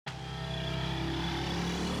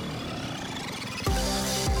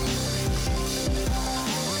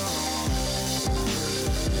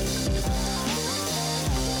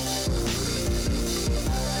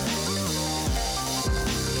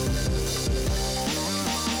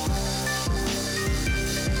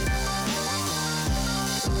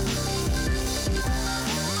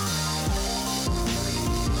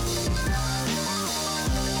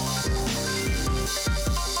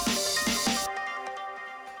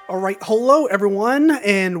All right. Hello, everyone,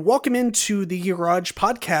 and welcome into the Garage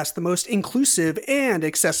Podcast, the most inclusive and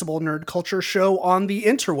accessible nerd culture show on the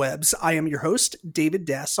interwebs. I am your host, David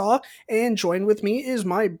Dassaw, and joined with me is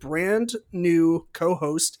my brand new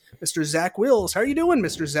co-host, Mr. Zach Wills. How are you doing,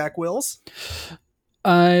 Mr. Zach Wills?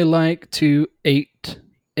 I like to eat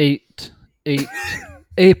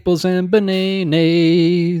apples and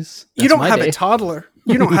bananas. You don't have a toddler.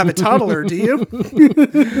 You don't have a toddler, do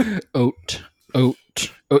you? Oat.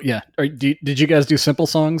 Oh yeah. Did you guys do simple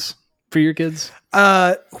songs for your kids?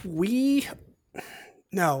 We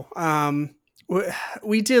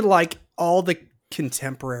did like all the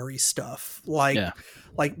contemporary stuff,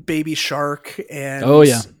 like Baby Shark and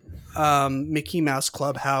Mickey Mouse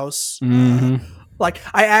Clubhouse. Like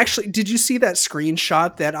did you see that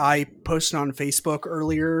screenshot that I posted on Facebook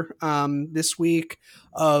earlier this week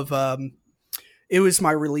of it was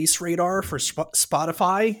my release radar for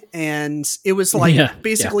Spotify, and it was like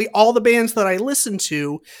basically all the bands that I listened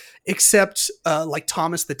to, except like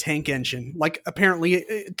Thomas the Tank Engine. Like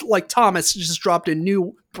apparently, like Thomas just dropped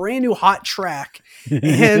a brand new hot track,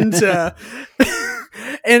 and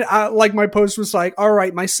and like my post was like, "All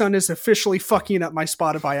right, my son is officially fucking up my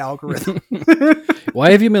Spotify algorithm."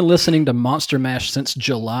 Why have you been listening to Monster Mash since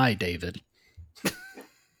July, David?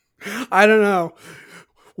 I don't know.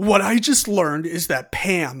 What I just learned is that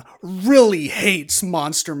Pam really hates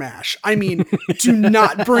Monster Mash. I mean, do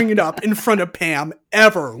not bring it up in front of Pam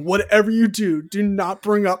ever. Whatever you do not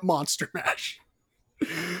bring up Monster Mash.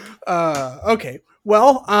 Okay.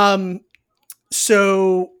 Well,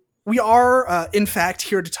 so we are, in fact,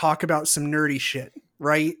 here to talk about some nerdy shit,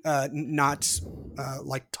 right? Not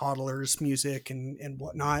like toddlers, music, and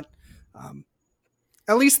whatnot.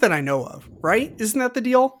 At least that I know of, right? Isn't that the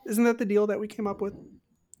deal? Isn't that the deal that we came up with?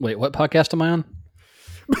 Wait, what podcast am I on?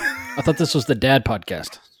 I thought this was the dad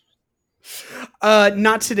podcast.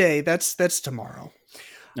 Not today. That's tomorrow.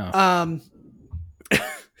 Oh.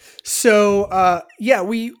 So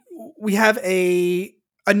we have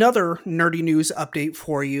another nerdy news update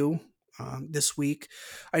for you this week.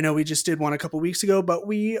 I know we just did one a couple weeks ago, but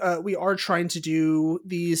we are trying to do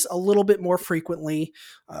these a little bit more frequently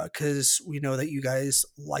because we know that you guys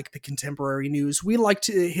like the contemporary news. We like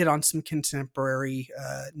to hit on some contemporary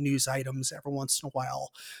news items every once in a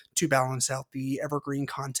while to balance out the evergreen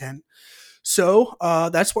content. So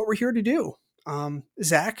that's what we're here to do.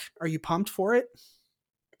 Zach, are you pumped for it?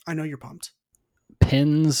 I know you're pumped.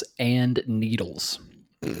 Pins and needles.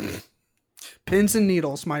 Pins and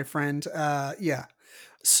needles, my friend. Yeah.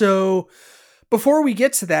 So before we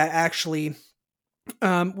get to that, actually,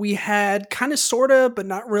 we had kind of, sort of, but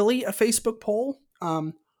not really a Facebook poll.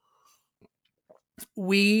 It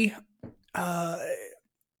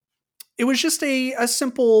was just a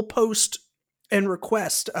simple post and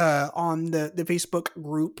request on the Facebook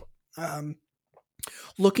group,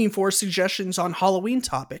 looking for suggestions on Halloween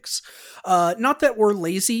topics. Not that we're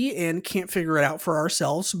lazy and can't figure it out for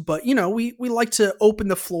ourselves, but we like to open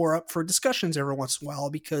the floor up for discussions every once in a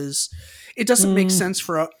while because it doesn't make sense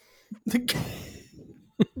for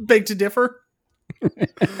beg to differ.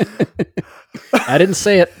 I didn't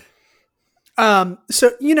say it.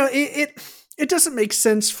 So it doesn't make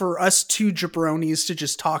sense for us two jabronis to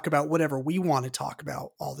just talk about whatever we want to talk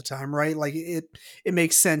about all the time, right? Like it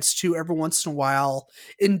makes sense to every once in a while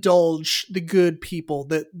indulge the good people,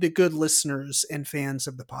 the good listeners and fans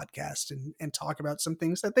of the podcast and talk about some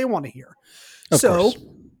things that they want to hear. Of course.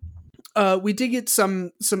 We did get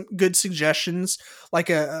some good suggestions,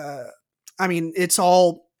 like it's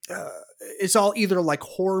all either like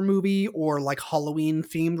horror movie or like Halloween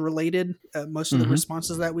themed related. Most of the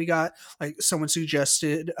responses that we got, like someone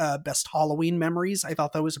suggested best Halloween memories. I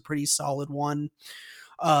thought that was a pretty solid one.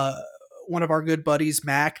 One of our good buddies,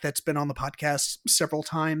 Mac, that's been on the podcast several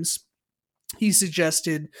times, he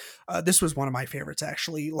suggested, this was one of my favorites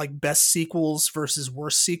actually, like best sequels versus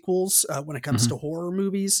worst sequels when it comes to horror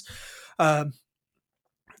movies.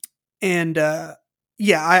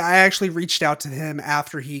 Yeah, I actually reached out to him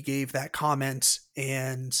after he gave that comment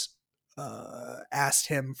and asked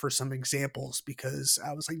him for some examples because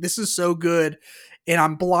I was like, this is so good. And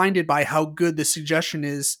I'm blinded by how good the suggestion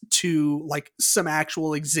is to like some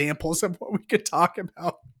actual examples of what we could talk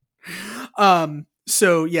about.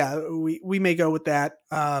 So yeah, we may go with that.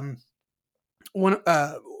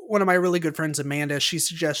 One of my really good friends, Amanda, she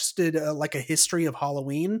suggested like a history of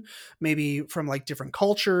Halloween, maybe from like different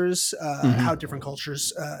cultures, how different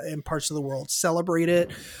cultures in parts of the world celebrate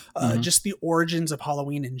it, just the origins of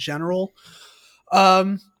Halloween in general.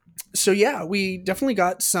 So yeah, we definitely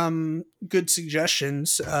got some good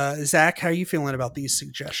suggestions. Zach, how are you feeling about these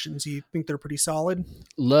suggestions? You think they're pretty solid?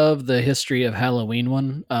 Love the history of Halloween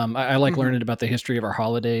one. I like Mm-hmm. learning about the history of our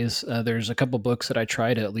holidays. There's a couple books that I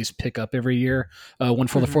try to at least pick up every year. One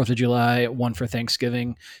for the Mm-hmm. 4th of July, one for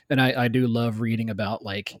Thanksgiving. And I do love reading about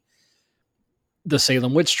like the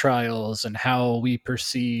Salem witch trials and how we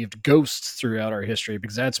perceived ghosts throughout our history,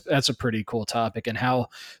 because that's a pretty cool topic, and how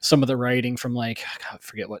some of the writing from like, I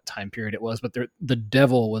forget what time period it was, but the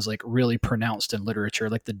devil was like really pronounced in literature.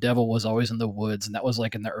 Like the devil was always in the woods, and that was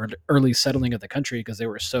like in the early settling of the country because they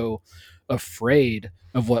were so afraid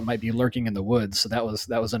of what might be lurking in the woods. So that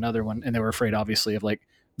was another one, and they were afraid obviously of like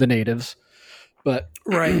the natives. But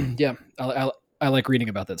Right. yeah, I like reading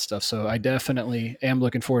about that stuff. So I definitely am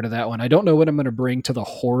looking forward to that one. I don't know what I'm going to bring to the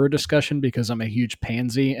horror discussion because I'm a huge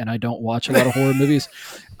pansy and I don't watch a lot of horror movies.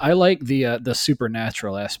 I like the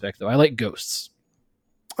supernatural aspect though. I like ghosts.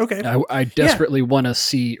 Okay. I Yeah. desperately want to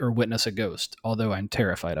see or witness a ghost, although I'm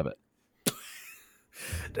terrified of it.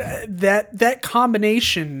 That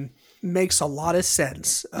combination makes a lot of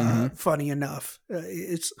sense. Mhm. Funny enough,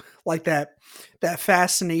 it's like that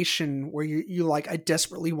fascination where you like, I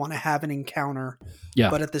desperately want to have an encounter, Yeah.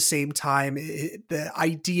 but at the same time, the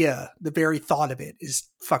idea, the very thought of it is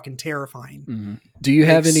fucking terrifying. Mhm. Do you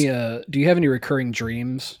have Makes any recurring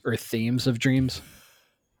dreams or themes of dreams?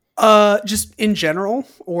 just in general,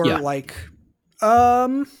 or Yeah. like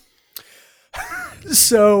um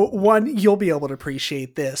so one, you'll be able to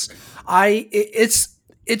appreciate this.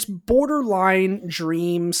 It's borderline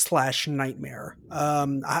dream slash nightmare.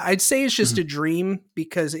 I'd say it's just Mhm. a dream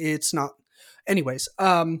because it's not. Anyways,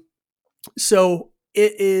 so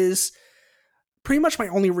it is pretty much my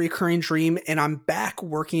only recurring dream, and I'm back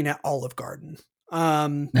working at Olive Garden.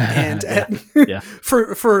 And Yeah. Yeah.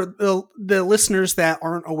 for the listeners that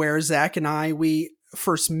aren't aware, Zach and we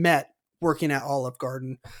first met working at Olive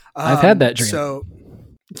Garden. I've had that dream. So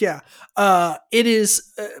yeah, it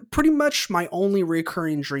is pretty much my only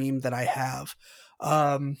recurring dream that I have,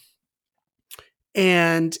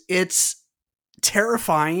 and it's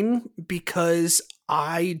terrifying because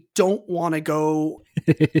I don't want to go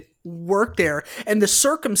work there, and the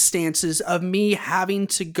circumstances of me having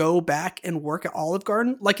to go back and work at Olive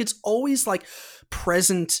Garden, like it's always like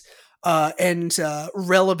present and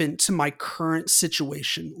relevant to my current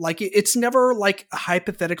situation. Like it's never like a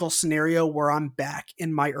hypothetical scenario where I'm back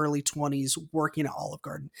in my early 20s working at Olive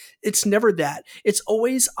Garden. It's never that. It's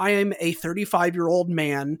always I am a 35-year-old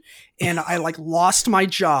man and I like lost my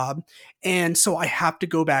job, and so I have to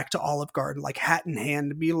go back to Olive Garden like hat in hand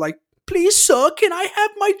and be like, please, sir, can I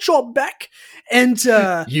have my job back? And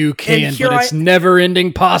You can, and here but it's I- never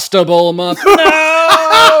ending pasta bowl month. no,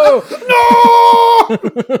 No! no.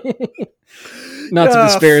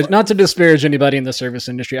 Not to disparage anybody in the service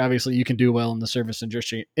industry. Obviously, you can do well in the service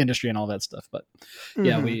industry and all that stuff. But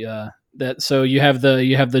yeah, Mhm. we that so you have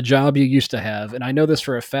the job you used to have, and I know this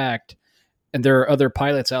for a fact. And there are other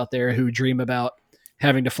pilots out there who dream about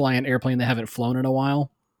having to fly an airplane they haven't flown in a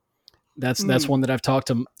while. That's one that I've talked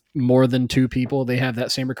to more than two people. They have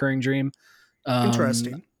that same recurring dream.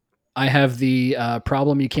 Interesting. I have the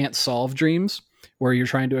problem you can't solve dreams, where you're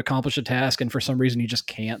trying to accomplish a task and for some reason you just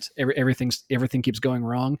can't. Everything keeps going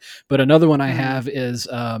wrong. But another one I have is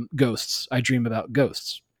ghosts. I dream about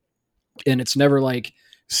ghosts, and it's never like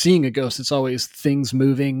seeing a ghost. It's always things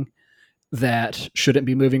moving that shouldn't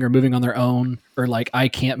be moving or moving on their own, or like I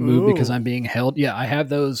can't move because Ooh. I'm being held. Yeah, I have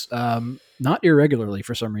those not irregularly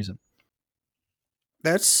for some reason.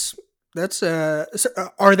 That's so,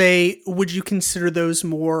 are they, would you consider those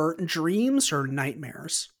more dreams or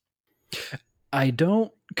nightmares? I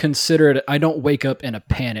don't consider it. I don't wake up in a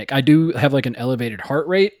panic. I do have like an elevated heart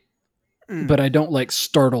rate, but I don't like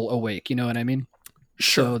startle awake. You know what I mean?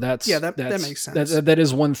 Sure. So that makes sense. That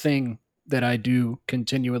is one thing that I do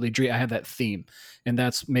continually dream. I have that theme, and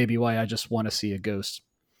that's maybe why I just want to see a ghost.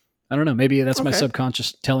 I don't know. Maybe that's my Okay.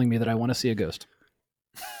 subconscious telling me that I want to see a ghost.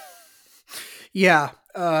 Yeah.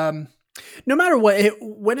 No matter what,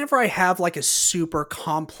 whenever I have like a super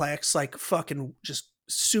complex, like fucking just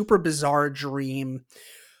super bizarre dream,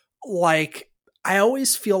 like I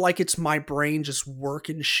always feel like it's my brain just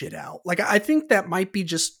working shit out. Like I think that might be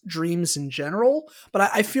just dreams in general, but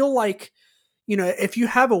I feel like, you know, if you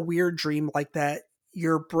have a weird dream like that,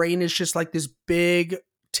 your brain is just like this big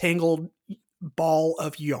tangled ball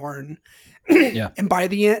of yarn. Yeah. And by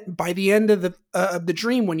the end of the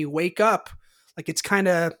dream, when you wake up, like it's kind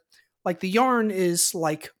of like the yarn is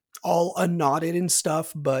like all unknotted and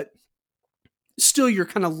stuff, but still you're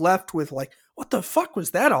kind of left with like, what the fuck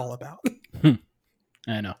was that all about?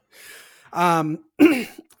 I know.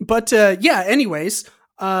 But yeah, anyways,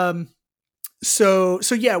 So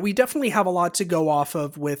yeah, we definitely have a lot to go off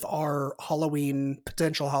of with our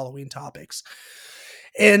potential Halloween topics.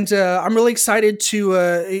 And I'm really excited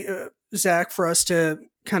to Zach, for us to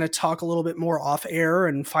kind of talk a little bit more off air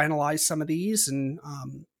and finalize some of these, and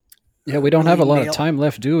Yeah, we don't have really a lot of nail. time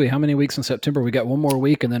left, do we? How many weeks in September? We got one more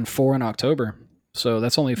week and then 4 in October. So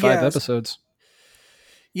that's only 5 Yes, episodes.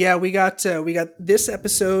 yeah, we got this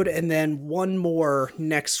episode and then one more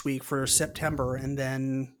next week for September, and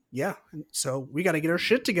then yeah, so we got to get our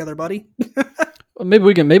shit together, buddy. Well, maybe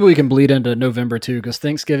we can bleed into November too, because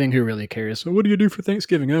Thanksgiving, who really cares? So what do you do for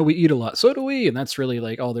Thanksgiving? Oh, we eat a lot. So do we, and that's really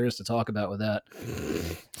like all there is to talk about with that.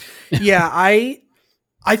 Yeah, I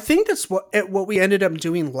think that's what we ended up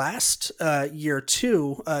doing last year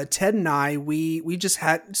too. Ted and I, we just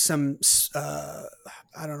had some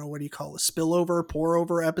I don't know, what do you call it, spillover, pour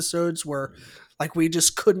over episodes where like we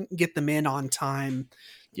just couldn't get them in on time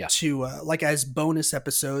Yeah. to like as bonus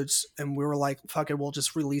episodes, and we were like, fuck it, we'll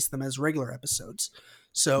just release them as regular episodes.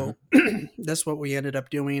 So that's what we ended up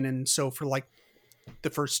doing, and so for like the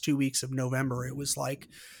first 2 weeks of November, it was like,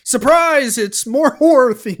 surprise, it's more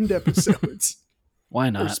horror themed episodes. Why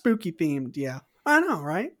Or not? spooky themed. Yeah, I know,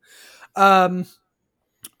 right? Um,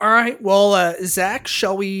 all right. Well, Zach,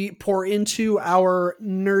 shall we pour into our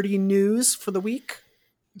nerdy news for the week?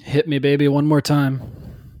 Hit me, baby, one more time.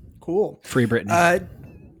 Cool. Free Britney.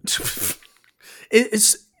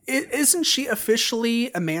 Isn't she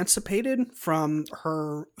officially emancipated from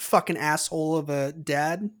her fucking asshole of a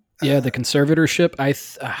dad? Yeah, the conservatorship.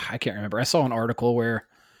 I can't remember. I saw an article where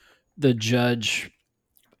the judge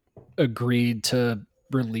agreed to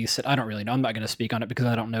release it. I don't really know. I'm not going to speak on it because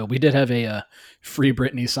I don't know. We did have a Free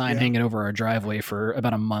Britney sign hanging over our driveway for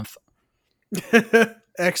about a month.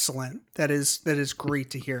 Excellent. That is great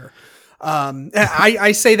to hear.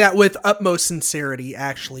 I say that with utmost sincerity,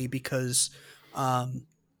 actually, because that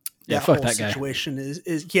fuck whole that guy. situation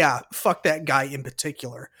is fuck that guy in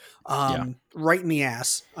particular, right in the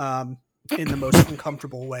ass, in the most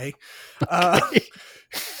uncomfortable way.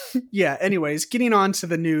 Yeah. Anyways, getting on to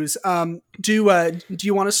the news. Do you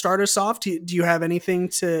want to start us off? Do you have anything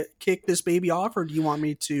to kick this baby off, or do you want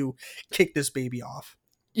me to kick this baby off?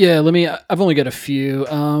 Yeah, I've only got a few.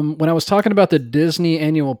 When I was talking about the Disney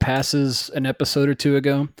annual passes an episode or two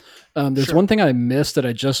ago, there's one thing I missed that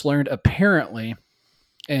I just learned. Apparently,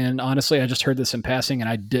 and honestly, I just heard this in passing and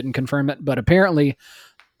I didn't confirm it, but apparently,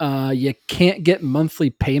 you can't get monthly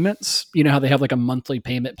payments. You know how they have like a monthly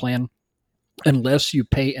payment plan unless you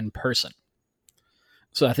pay in person.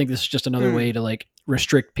 So I think this is just another way to like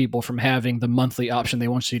restrict people from having the monthly option. They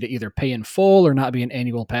want you to either pay in full or not be an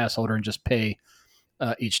annual pass holder and just pay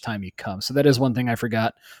each time you come. So that is one thing I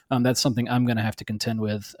forgot. That's something I'm going to have to contend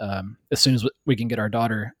with as soon as we can get our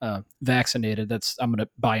daughter vaccinated. I'm going to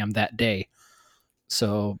buy them that day.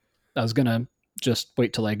 So I was going to just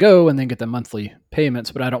wait till I go and then get the monthly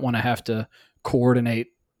payments, but I don't want to have to coordinate,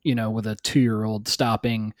 with a 2-year-old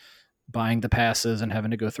stopping, buying the passes and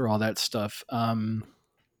having to go through all that stuff.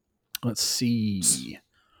 Let's see.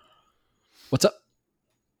 What's up?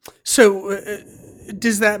 So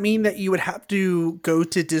does that mean that you would have to go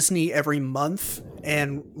to Disney every month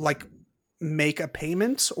and like make a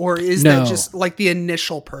payment, or is that just like the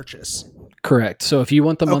initial purchase? Correct. So if you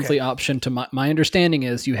want the monthly option, to my understanding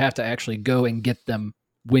is you have to actually go and get them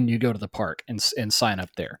when you go to the park and sign up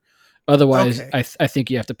there. Otherwise, I think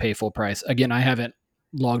you have to pay full price. Again, I haven't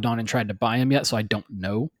logged on and tried to buy them yet, so I don't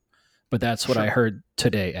know. But that's what I heard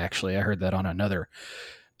today. Actually, I heard that on another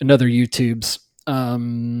YouTube's.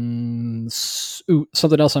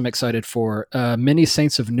 Something else I'm excited for. Many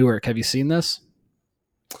Saints of Newark. Have you seen this?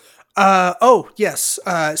 Oh yes.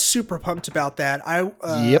 Super pumped about that.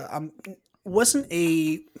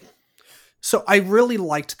 So I really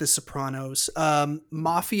liked The Sopranos.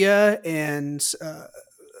 Mafia and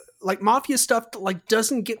like mafia stuff like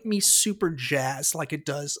doesn't get me super jazzed like it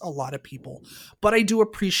does a lot of people, but I do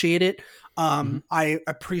appreciate it. I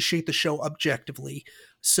appreciate the show objectively.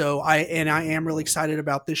 So I am really excited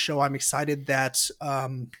about this show. I'm excited that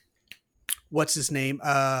what's his name?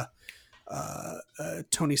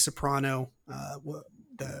 Tony Soprano,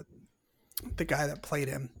 the guy that played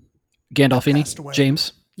him, Gandolfini,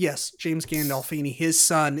 James. Yes, James Gandolfini. His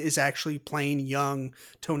son is actually playing young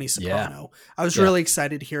Tony Soprano. I was really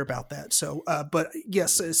excited to hear about that. So, but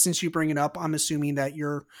yes, since you bring it up, I'm assuming that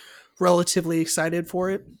you're relatively excited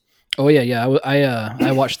for it. Oh yeah.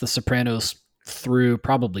 I watched The Sopranos through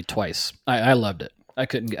probably twice. I loved it. I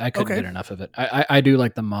couldn't get enough of it. I do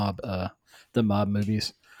like the mob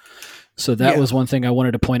movies. So that was one thing I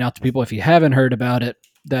wanted to point out to people. If you haven't heard about it,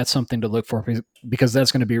 that's something to look for because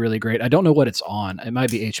that's going to be really great. I don't know what it's on. It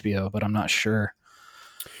might be HBO, but I'm not sure.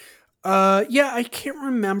 Yeah, I can't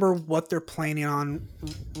remember what they're planning on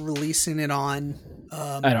releasing it on.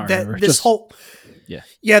 I don't That remember. this Just whole yeah.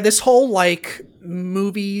 Yeah, this whole like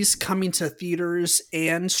movies coming to theaters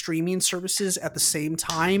and streaming services at the same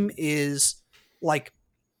time is like,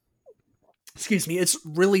 excuse me, it's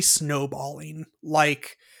really snowballing.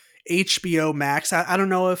 Like HBO Max, I don't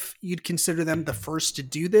know if you'd consider them the first to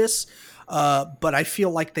do this, but I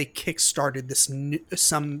feel like they kickstarted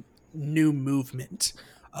some new movement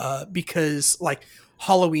because like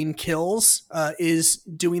Halloween Kills is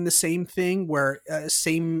doing the same thing where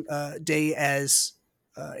same day as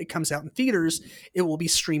it comes out in theaters, it will be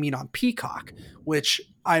streaming on Peacock, which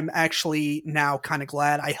I'm actually now kind of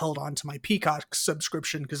glad I held on to my Peacock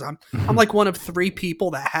subscription because I'm like one of 3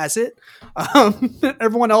 people that has it.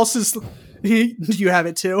 Everyone else is. Do you have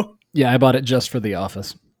it too? Yeah, I bought it just for The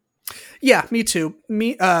Office. Yeah, me too.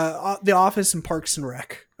 The Office and Parks and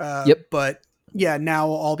Rec. Yep. But yeah,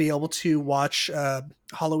 now I'll be able to watch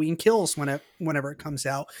Halloween Kills whenever it comes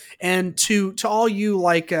out. And to all you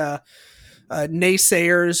like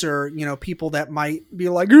naysayers or people that might be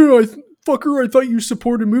like, oh, fucker, I thought you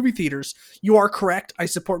supported movie theaters. You are correct. I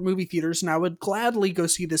support movie theaters, and I would gladly go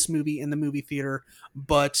see this movie in the movie theater.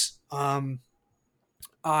 But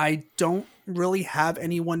I don't really have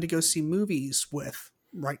anyone to go see movies with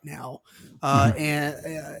right now, and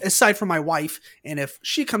aside from my wife, and if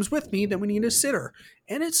she comes with me, then we need a sitter,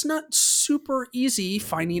 and it's not super easy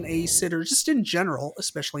finding a sitter just in general,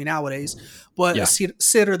 especially nowadays, but Yeah. a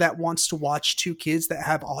sitter that wants to watch 2 kids that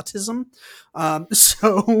have autism.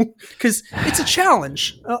 So because it's a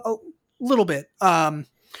challenge a little bit,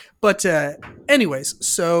 but anyways,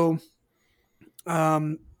 so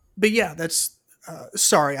but yeah, that's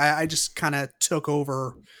sorry, I just kind of took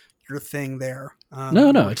over your thing there. No,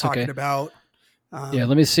 You no, were it's talking okay. about Yeah,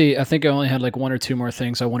 let me see. I think I only had like 1 or 2 more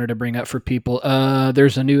things I wanted to bring up for people.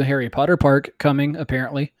 There's a new Harry Potter park coming,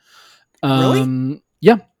 apparently. really?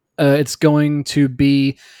 Yeah, it's going to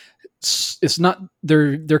be. It's not.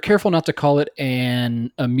 They're careful not to call it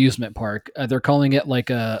an amusement park. They're calling it like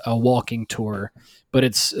a walking tour, but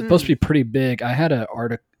it's supposed to Mm, be pretty big. I had an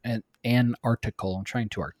article. I'm trying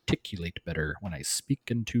to articulate better when I speak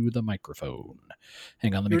into the microphone.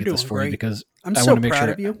 Hang on, let me you're get this doing for you great. because I'm I want so to make proud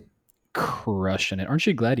sure of you. crushing it. Aren't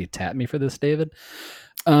you glad you tapped me for this, David?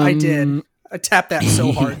 I did. Um, I tapped that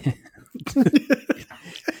so hard.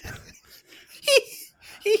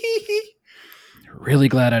 really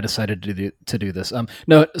glad I decided to do this.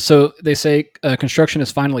 No, so they say construction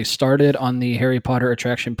has finally started on the Harry Potter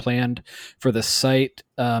attraction planned for the site.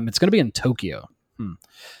 It's going to be in Tokyo.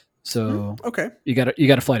 So Okay. you got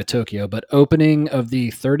to fly to Tokyo. But opening of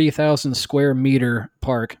the 30,000 square meter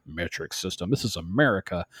park metric system. This is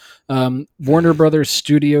America. Warner Brothers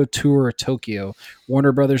Studio Tour Tokyo.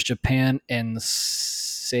 Warner Brothers Japan and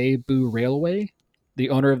Seibu Railway, the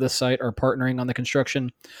owner of the site, are partnering on the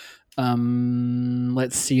construction.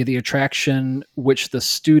 Let's see. The attraction, which the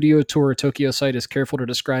Studio Tour Tokyo site is careful to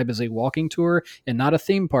describe as a walking tour and not a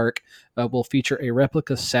theme park, will feature a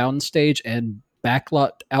replica soundstage and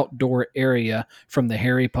backlot outdoor area from the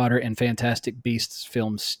Harry Potter and Fantastic Beasts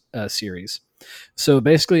films series. So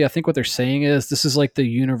basically, I think what they're saying is this is like the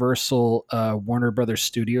Universal Warner Brothers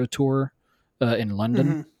Studio Tour in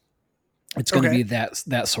London. Hmm. It's going to Okay. be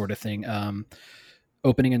that sort of thing.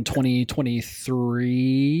 Opening in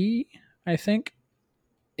 2023, I think,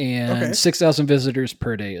 and Okay. 6,000 visitors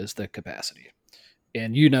per day is the capacity.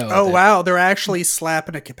 And you know Oh that wow, they're actually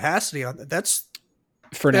slapping a capacity on that.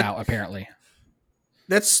 for That now, apparently.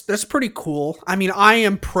 that's pretty cool. I mean, I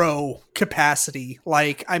am pro capacity.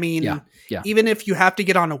 Like, I Yeah, mean, yeah, even if you have to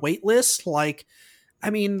get on a wait list, like, I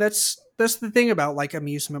mean, that's the thing about like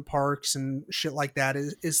amusement parks and shit like that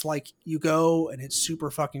is like you go and it's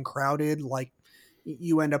super fucking crowded. Like,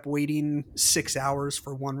 you end up waiting 6 hours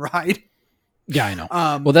for one ride. yeah. I know.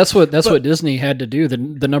 Well, Um, that's what but Disney had to do. The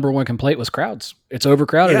number one complaint was crowds. It's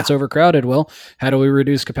overcrowded. yeah, It's overcrowded. Well, how do we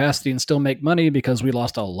reduce capacity and still make money? Because we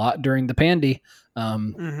lost a lot during the pandy.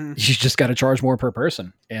 hmm, You just got to charge more per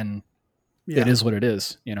person, and it yeah. is what it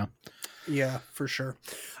is. You know. Yeah, for sure.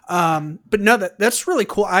 But no, that's really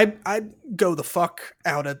cool. I go the fuck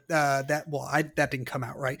out of that. Well, that didn't come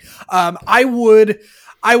out right. I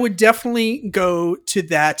would definitely go to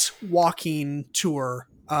that walking tour.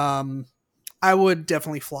 I would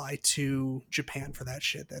definitely fly to Japan for that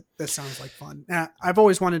shit. That sounds like fun. I've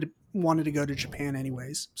always wanted to go to Japan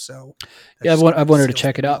anyways, so that Yeah, just kind I've of wanted to seals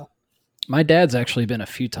check the it out. deal. My dad's actually been a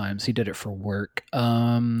few times. He did it for work.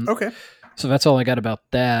 Okay. So that's all I got about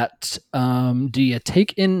that. Do you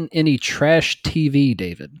take in any trash TV,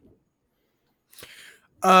 David?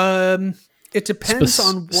 Um, it Spec- depends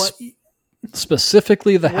on what.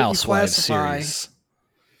 Specifically the what you Housewives classify. series.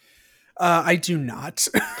 I do not.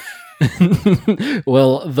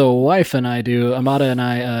 Well, the wife and I do. Amada and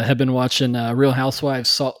I have been watching Real Housewives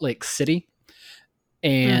Salt Lake City,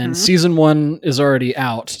 and Mm-hmm. season 1 is already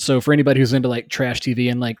out. So for anybody who's into like trash TV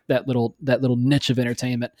and like that little niche of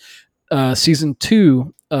entertainment, season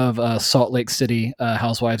 2 of Salt Lake City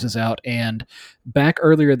Housewives is out. And back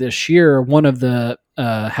earlier this year, one of the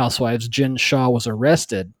housewives, Jen Shaw, was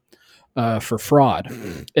arrested for fraud.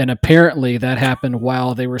 And apparently that happened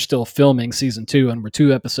while they were still filming season 2, and we're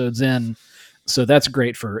 2 episodes in. So that's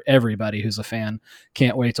great for everybody who's a fan.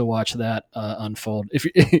 Can't wait to watch that unfold. If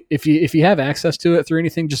if you have access to it through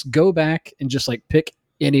anything, just go back and just like pick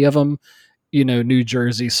any of them. New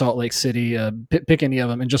Jersey, Salt Lake City, pick any of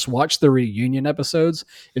them and just watch the reunion episodes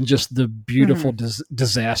and just the beautiful Mm-hmm.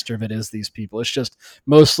 disaster that is these people. It's just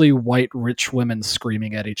mostly white rich women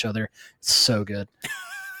screaming at each other. It's so good.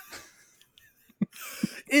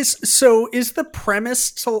 Is the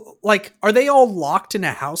premise to like, are they all locked in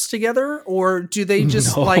a house together, or do they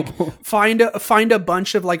just No. like find a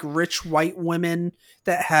bunch of like rich white women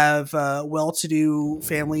that have well-to-do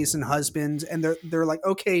families and husbands, and they're like,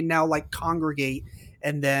 okay, now like congregate,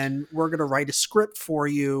 and then we're gonna write a script for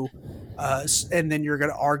you, and then you're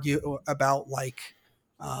gonna argue about like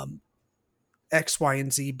um, X, Y,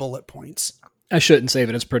 and Z bullet points. I shouldn't say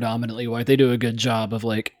that it's predominantly white. They do a good job of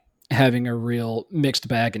like having a real mixed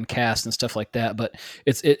bag and cast and stuff like that. But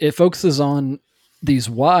it focuses on these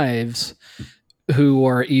wives who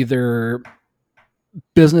are either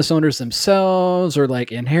business owners themselves or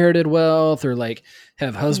like inherited wealth or like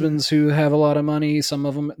have husbands who have a lot of money. Some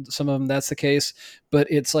of them that's the case. But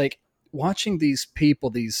it's like watching these people,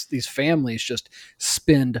 these families just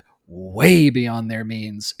spend way beyond their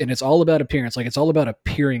means, and it's all about appearance. Like it's all about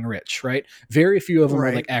appearing rich, right? Very few of them are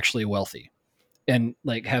Right. like actually wealthy and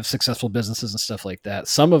like have successful businesses and stuff like that.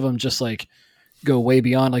 Some of them just like go way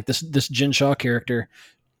beyond. Like this Jin Shaw character,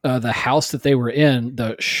 the house that they were in,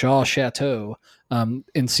 the Shaw Chateau,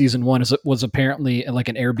 in season 1 was apparently like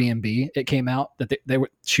an Airbnb. It came out that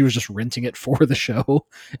she was just renting it for the show,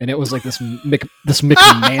 and it was like this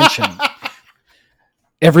McMansion.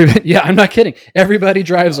 Yeah, I'm not kidding. Everybody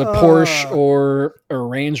drives a Porsche or a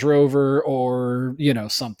Range Rover or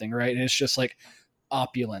something, right? And it's just like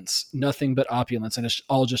opulence, nothing but opulence, and it's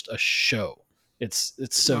all just a show. It's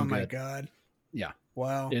so Oh good. my god. Yeah,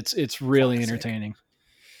 Wow. it's really Classic. entertaining.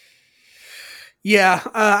 Yeah,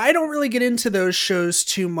 I don't really get into those shows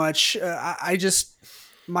too much. I just,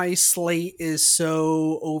 my slate is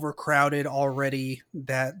so overcrowded already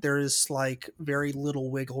that there's like very little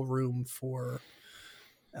wiggle room for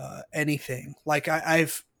anything. Like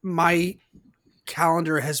I've my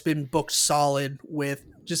calendar has been booked solid with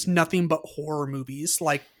just nothing but horror movies.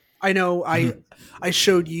 Like I know I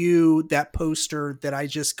showed you that poster that I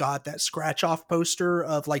just got, that scratch off poster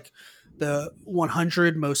of like the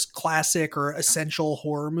 100 most classic or essential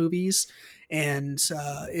horror movies, and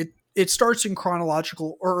it starts in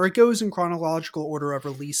chronological, or it goes in chronological order of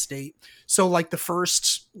release date. So like the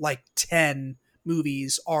first like 10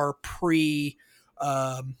 movies are pre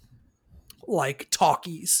um, like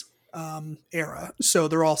talkies era. So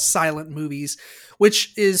they're all silent movies,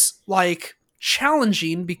 which is like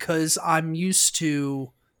challenging because I'm used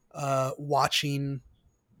to watching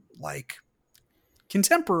like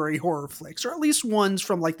contemporary horror flicks, or at least ones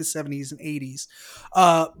from like the 70s and 80s.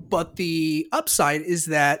 But the upside is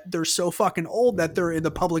that they're so fucking old that they're in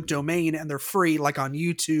the public domain and they're free, like on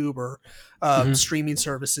YouTube or streaming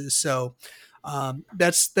services. So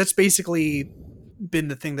that's basically been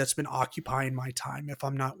the thing that's been occupying my time if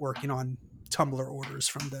I'm not working on Tumblr orders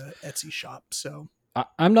from the Etsy shop. So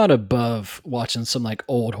I'm not above watching some like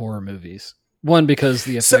old horror movies. One, because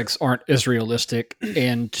the so effects aren't as realistic,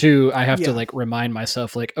 and two, I have to yeah, like remind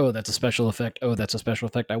myself, like, oh, that's a special effect. Oh, that's a special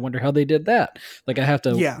effect. I wonder how they did that. Like, I have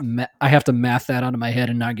to, yeah. I have to math that out of my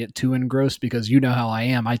head and not get too engrossed, because you know how I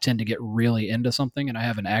am. I tend to get really into something, and I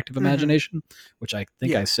have an active Mm-hmm. imagination, which I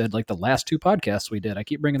think I Yeah. said like the last 2 podcasts we did. I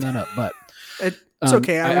keep bringing that up, but It's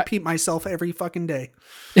okay. I repeat myself every fucking day.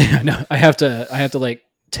 no, I have to like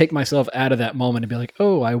take myself out of that moment and be like,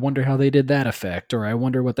 oh, I wonder how they did that effect, or I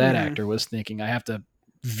wonder what that Mm-hmm. actor was thinking. I have to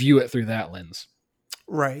view it through that lens.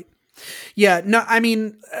 Right. Yeah. No, I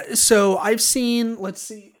mean, so I've seen, let's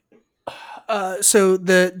see. So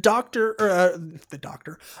the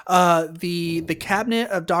cabinet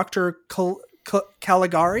of Dr.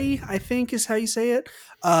 Caligari, I think is how you say it.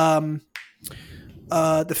 The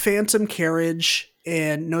Phantom Carriage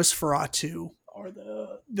and Nosferatu are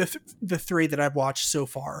the 3 that I've watched so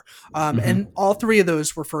far. Mm-hmm. And all 3 of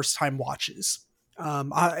those were first time watches.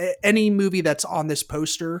 Any movie that's on this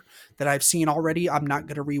poster that I've seen already, I'm not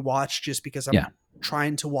going to rewatch just because I'm Yeah.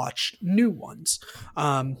 trying to watch new ones.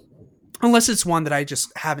 Unless it's one that I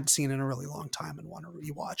just haven't seen in a really long time and want to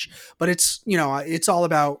rewatch. But it's, it's all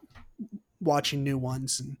about watching new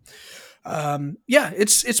ones. And yeah,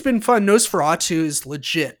 it's been fun. Nosferatu is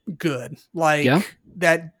legit good. Like Yeah.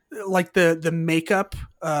 that, like the makeup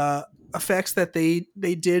effects that they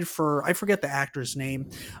did for, I forget the actor's name,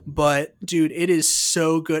 but dude, it is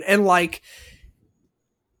so good. And like,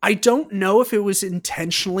 I don't know if it was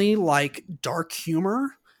intentionally like dark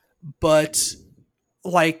humor, but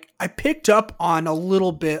like I picked up on a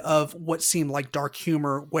little bit of what seemed like dark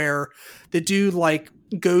humor where the dude like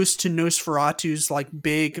goes to Nosferatu's like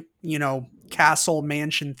big, castle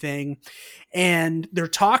mansion thing, and they're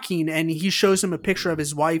talking and he shows him a picture of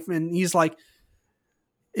his wife and he's like,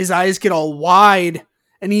 his eyes get all wide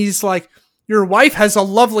and he's like, your wife has a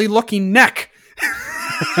lovely looking neck.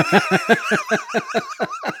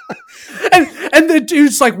 and the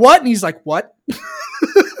dude's like, what? And he's like, what?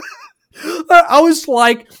 I was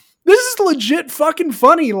like, this is legit fucking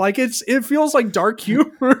funny. Like it feels like dark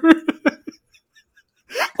humor.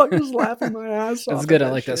 I was laughing my ass off. That's good. I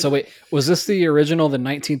like that. So wait, was this the original, the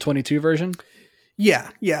 1922 version? Yeah.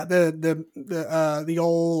 The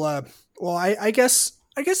old. Well, I guess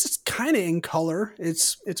it's kind of in color.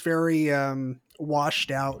 It's very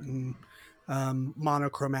washed out and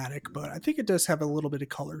monochromatic, but I think it does have a little bit of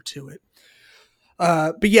color to it.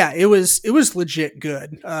 But yeah, it was legit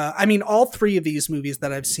good. I mean, all three of these movies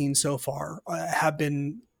that I've seen so far have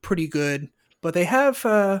been pretty good, but they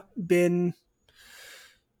have been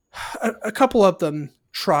a couple of them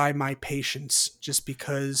try my patience just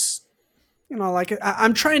because, like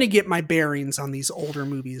I'm trying to get my bearings on these older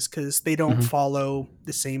movies because they don't follow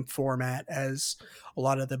the same format as a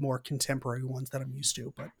lot of the more contemporary ones that I'm used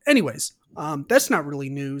to. But anyways, that's not really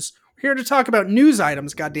news. We're here to talk about news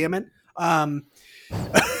items. God damn it.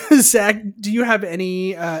 Zach, do you have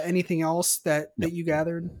anything else that you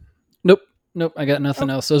gathered? Nope. I got nothing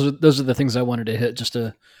else. Those are the things I wanted to hit just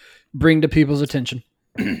to bring to people's attention.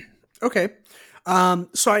 Okay.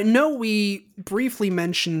 So I know we briefly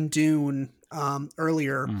mentioned Dune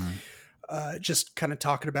earlier, just kind of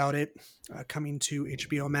talking about it coming to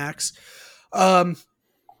HBO Max.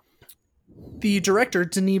 The director,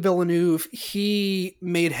 Denis Villeneuve, he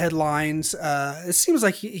made headlines. It seems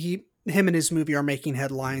like him and his movie are making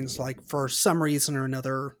headlines like for some reason or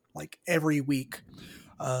another, like every week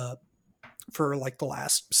for like the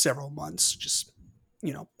last several months. Just,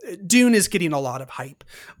 Dune is getting a lot of hype,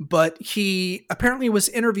 but he apparently was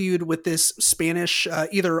interviewed with this Spanish,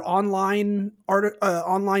 either online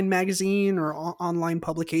online magazine or online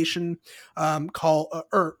publication called,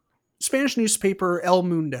 or Spanish newspaper El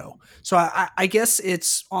Mundo. So I guess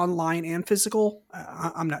it's online and physical.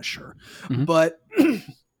 I'm not sure, but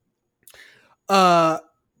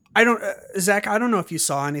Zach, I don't know if you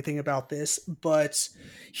saw anything about this, but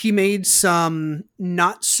he made some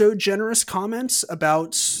not so generous comments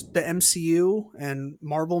about the MCU and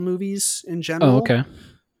Marvel movies in general. Oh, okay.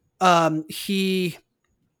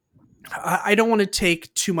 I don't want to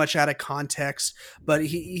take too much out of context, but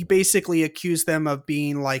he basically accused them of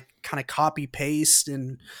being like kind of copy paste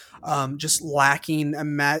and just lacking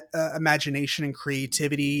imagination and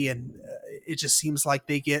creativity. And it just seems like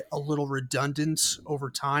they get a little redundant over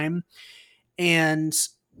time. And,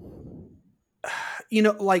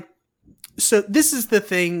 so this is the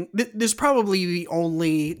thing. This is probably the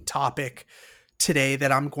only topic today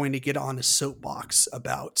that I'm going to get on a soapbox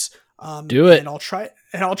about. Do it. And I'll try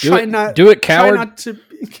not do it, coward.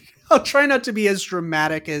 I'll try not to be as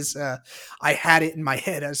dramatic as I had it in my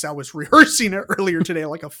head as I was rehearsing it earlier today,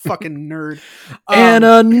 like a fucking nerd. And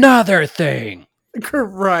another thing.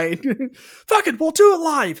 Right. Fuck it, we'll do it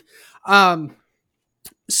live.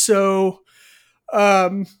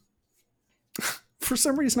 For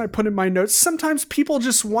some reason I put in my notes, sometimes people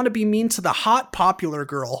just want to be mean to the hot popular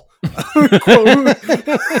girl.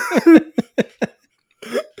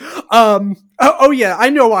 Oh yeah, I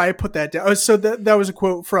know why I put that down. So that was a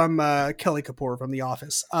quote from Kelly Kapoor from The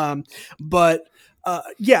Office. But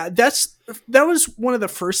yeah, that was one of the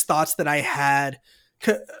first thoughts that I had,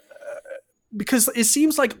 because it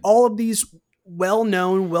seems like all of these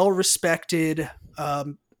well-known, well-respected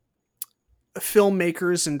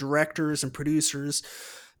filmmakers and directors and producers,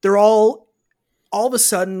 they're all of a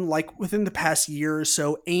sudden, like within the past year or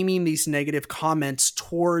so, aiming these negative comments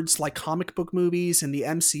towards like comic book movies and the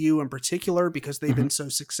MCU in particular, because they've been so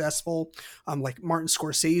successful. Like Martin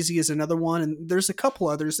Scorsese is another one. And there's a couple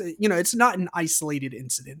others, it's not an isolated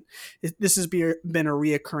incident. This has been a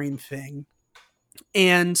reoccurring thing.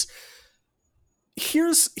 And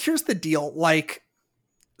here's the deal. Like,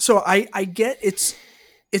 so I get it's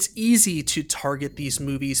easy to target these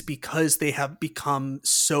movies because they have become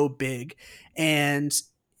so big, and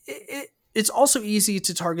it's also easy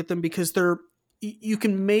to target them because you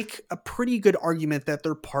can make a pretty good argument that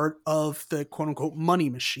they're part of the quote unquote money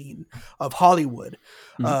machine of Hollywood.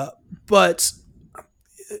 But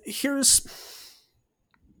here's,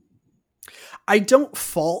 I don't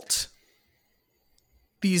fault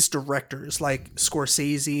these directors like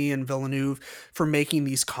Scorsese and Villeneuve for making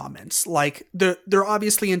these comments. Like, they're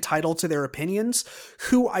obviously entitled to their opinions.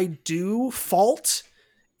 Who I do fault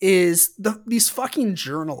is these fucking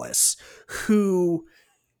journalists who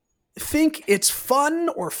think it's fun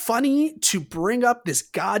or funny to bring up this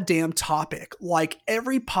goddamn topic like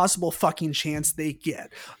every possible fucking chance they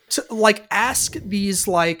get, to like ask these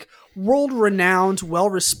like world-renowned,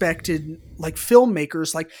 well-respected like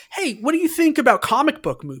filmmakers, like, hey, what do you think about comic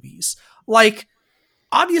book movies? Like,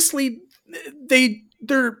 obviously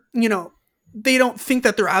they're they don't think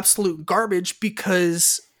that they're absolute garbage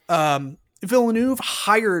because Villeneuve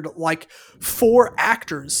hired like 4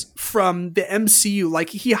 actors from the MCU. Like,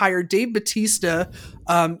 he hired Dave Bautista,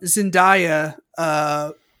 Zendaya,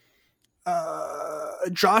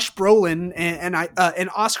 Josh Brolin, and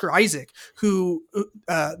Oscar Isaac, who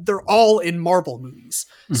they're all in Marvel movies.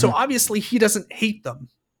 Mm-hmm. So obviously he doesn't hate them.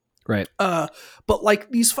 Right. But like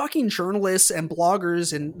these fucking journalists and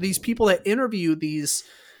bloggers and these people that interview these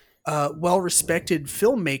well-respected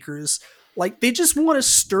filmmakers, like, they just want to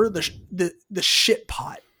stir the shit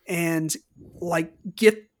pot and like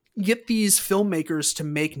get these filmmakers to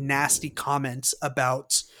make nasty comments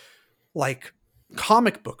about like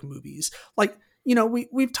comic book movies. Like,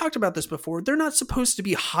 we've talked about this before. They're not supposed to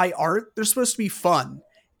be high art. They're supposed to be fun.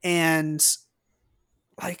 And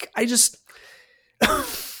like, I just, do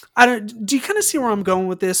you kind of see where I'm going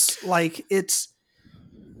with this? Like, it's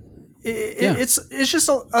just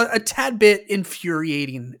a tad bit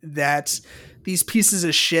infuriating that these pieces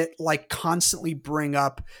of shit like constantly bring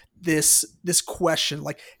up this question,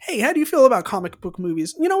 like, hey, how do you feel about comic book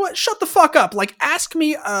movies? You know what? Shut the fuck up. Like, ask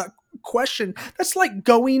me a question. That's like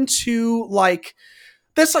going to like,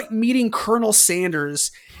 that's like meeting Colonel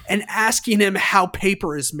Sanders and asking him how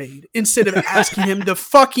paper is made instead of asking him the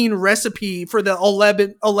fucking recipe for the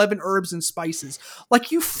 11 herbs and spices.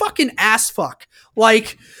 Like, you fucking ass fuck.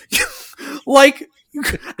 Like, like,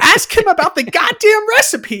 ask him about the goddamn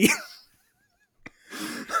recipe.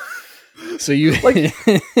 So you like,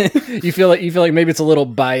 you feel like maybe it's a little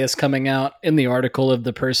bias coming out in the article of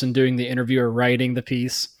the person doing the interview or writing the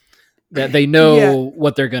piece, that they know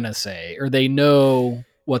what they're going to say, or they know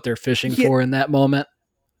what they're fishing for in that moment.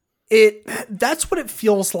 That's what it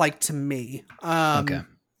feels like to me. Okay.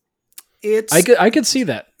 I could see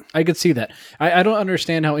that. I could see that. I don't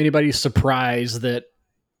understand how anybody's surprised that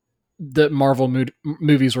the Marvel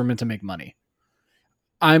movies were meant to make money.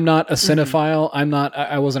 I'm not a cinephile. Mm-hmm.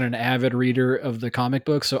 I wasn't an avid reader of the comic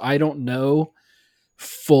book, so I don't know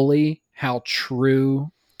fully how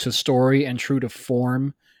true to story and true to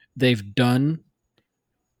form they've done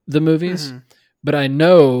the movies. Mm-hmm. But I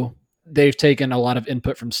know they've taken a lot of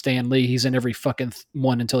input from Stan Lee. He's in every fucking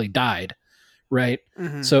one until he died. Right.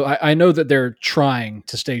 Mm-hmm. So I know that they're trying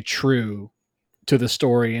to stay true to the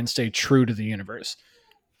story and stay true to the universe.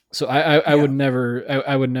 So I would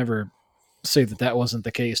never say that wasn't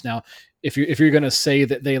the case. Now, if you're going to say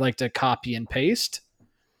that they like to copy and paste,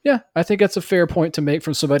 yeah, I think that's a fair point to make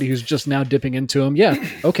from somebody who's just now dipping into them. Yeah.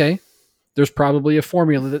 Okay. There's probably a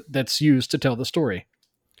formula that's used to tell the story.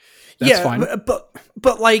 That's fine.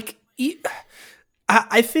 But like,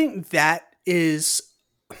 I think that is,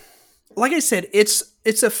 like I said, it's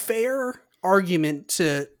a fair argument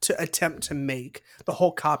to attempt to make the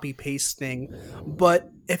whole copy paste thing. But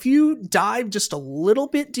if you dive just a little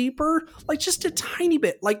bit deeper, like just a tiny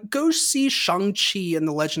bit, like go see Shang-Chi and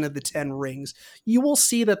the Legend of the Ten Rings, you will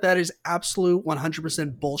see that is absolute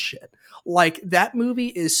 100% bullshit. Like, that movie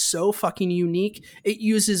is so fucking unique. It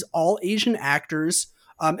uses all Asian actors,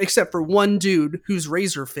 except for one dude who's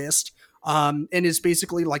Razor Fist, and is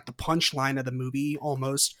basically like the punchline of the movie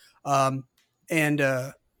almost. And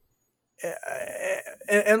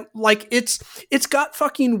like it's got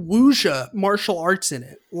fucking wuxia martial arts in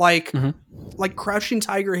it, like like Crouching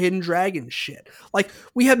Tiger, Hidden Dragon shit. Like,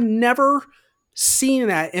 we have never seen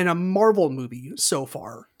that in a Marvel movie so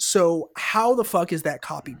far. So how the fuck is that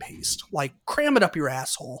copy paste? Like, cram it up your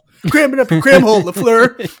asshole. Cram it up your cram hole,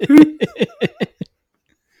 LaFleur.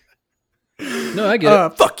 No, I get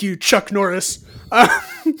it. Fuck you, Chuck Norris.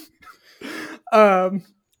 And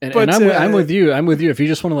I'm with you. I'm with you. If you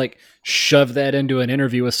just want to like shove that into an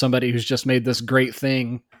interview with somebody who's just made this great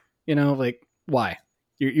thing, like, Why?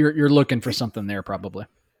 You're looking for something there, probably.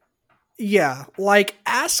 Yeah, like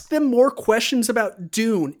ask them more questions about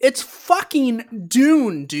Dune. It's fucking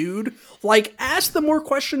Dune, dude. Like ask them more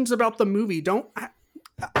questions about the movie. Don't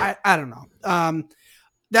I don't know.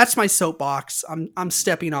 That's my soapbox. I'm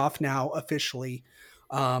stepping off now officially.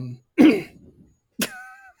 Um Yeah,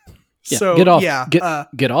 so get off, yeah,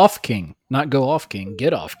 get off, King, not go off, King.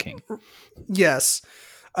 Get off, King. yes.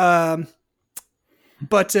 Um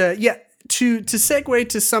but yeah, to segue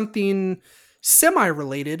to something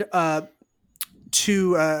semi-related,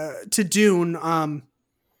 to Dune,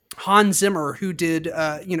 Hans Zimmer, who did,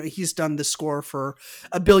 he's done the score for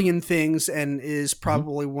a billion things and is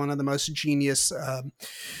probably one of the most genius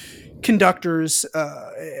conductors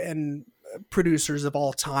and producers of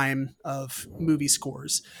all time of movie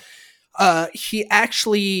scores. He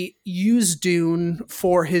actually used Dune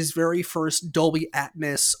for his very first Dolby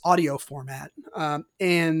Atmos audio format.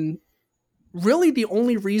 And really, the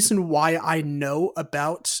only reason why I know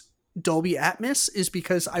about Dolby Atmos is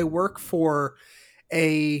because I work for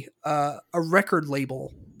a record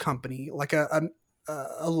label company, like a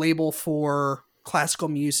label for classical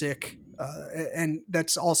music, and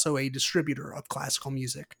that's also a distributor of classical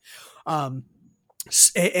music. Um,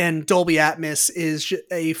 and Dolby Atmos is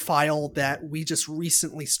a file that we just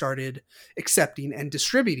recently started accepting and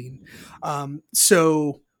distributing.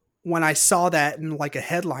 So when I saw that in like a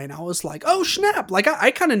headline, I was like, "Oh snap!" Like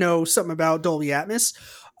I kind of know something about Dolby Atmos.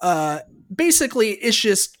 Basically, it's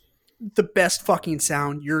just the best fucking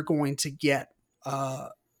sound you're going to get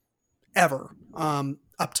ever,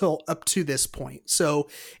 up to this point. So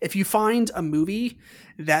if you find a movie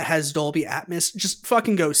that has Dolby Atmos, just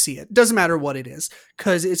fucking go see it. Doesn't matter what it is,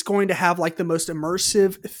 because it's going to have like the most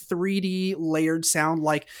immersive 3D layered sound.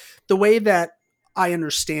 Like the way that I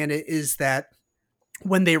understand it is that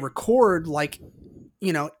when they record, like,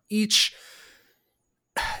 each,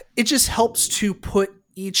 it just helps to put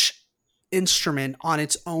each instrument on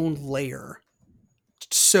its own layer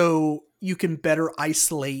so you can better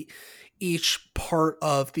isolate each part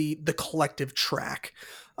of the collective track,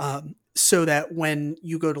 so that when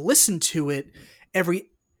you go to listen to it, every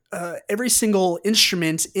single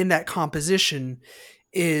instrument in that composition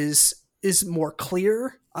is more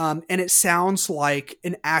clear, and it sounds like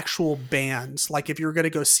an actual band. Like if you're going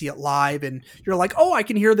to go see it live and you're like, oh, I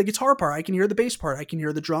can hear the guitar part, I can hear the bass part, I can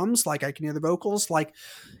hear the drums, like I can hear the vocals. Like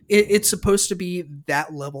it's supposed to be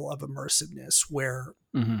that level of immersiveness where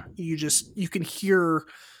you can hear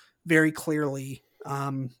very clearly,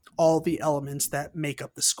 all the elements that make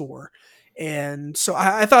up the score. And so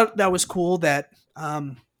I thought that was cool that,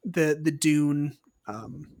 the Dune,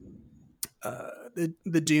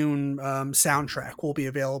 the Dune soundtrack will be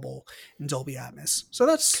available in Dolby Atmos. So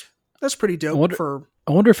that's pretty dope.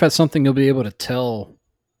 I wonder if that's something you'll be able to tell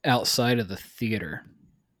outside of the theater.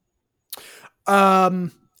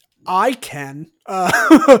 I can,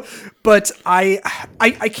 but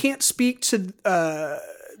I can't speak to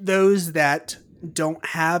those that don't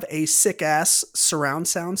have a sick ass surround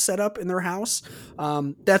sound setup in their house.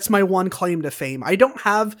 That's my one claim to fame. I don't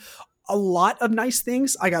have a lot of nice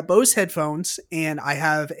things. I got Bose headphones and I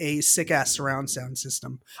have a sick ass surround sound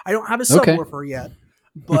system. I don't have a subwoofer yet,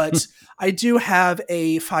 but I do have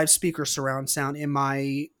a 5-speaker surround sound in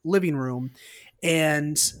my living room.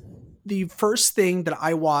 And the first thing that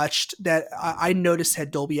I watched that I noticed had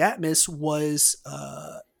Dolby Atmos was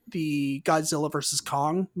the Godzilla versus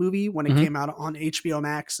Kong movie when it came out on HBO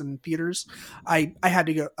Max and theaters. I had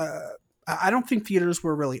to go. I don't think theaters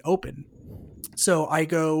were really open, so I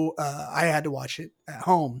had to watch it at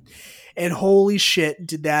home, and holy shit,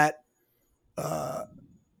 did the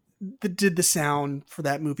sound for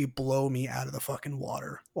that movie blow me out of the fucking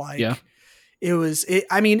water? Like, yeah. It was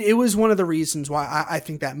one of the reasons why I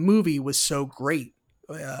think that movie was so great.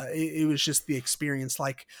 It was just the experience.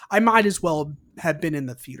 Like, I might as well have been in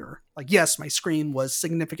the theater. Like, yes, my screen was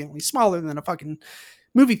significantly smaller than a fucking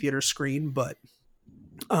movie theater screen, but,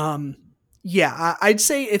 yeah, I'd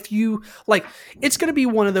say if you like, it's going to be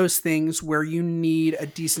one of those things where you need a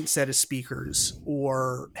decent set of speakers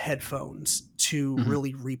or headphones to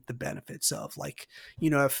really reap the benefits of. Like,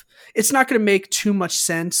 if it's not going to make too much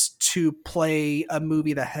sense to play a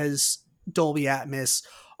movie that has Dolby Atmos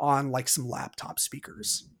on like some laptop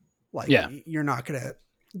speakers, like, yeah, you're not going to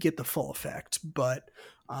get the full effect. But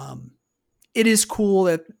it is cool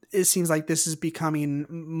that it seems like this is becoming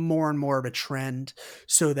more and more of a trend,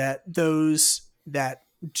 so that those that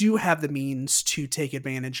do have the means to take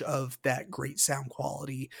advantage of that great sound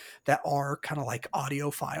quality, that are kind of like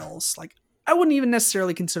audiophiles. Like, I wouldn't even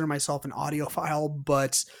necessarily consider myself an audiophile,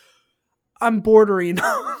 but I'm bordering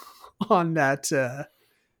on that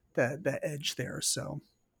that edge there. So,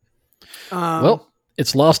 Well,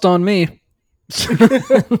 it's lost on me.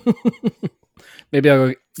 Maybe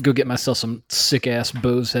I'll go get myself some sick ass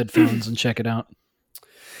Bose headphones and check it out.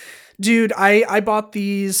 Dude, I bought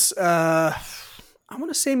these. I want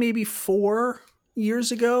to say maybe 4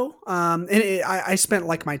 years ago. And I spent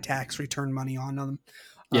like my tax return money on them.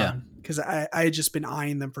 Yeah. Because I had just been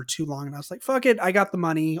eyeing them for too long, and I was like, "Fuck it, I got the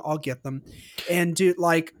money, I'll get them." And dude,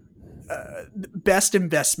 like, best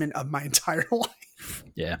investment of my entire life.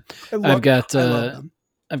 Yeah, I love them.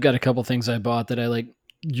 I've got a couple things I bought that I like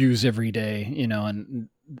use every day, you know, and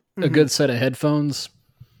a Mhm. good set of headphones.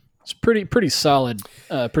 It's pretty solid,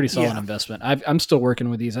 Yeah. investment. I'm still working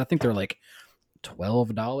with these. I think they're like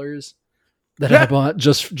 $12 that Yeah. I bought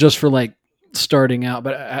just for like starting out.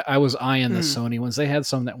 But I was eyeing the Mhm. Sony ones. They had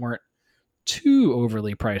some that weren't too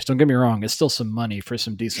overly priced. Don't get me wrong; it's still some money for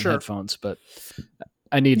some decent Sure. headphones, but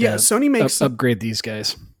I need Yeah, to Sony makes some, upgrade these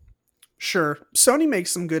guys. sure. Sony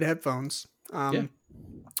makes some good headphones. Yeah.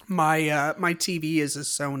 My TV is a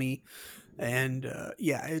Sony, and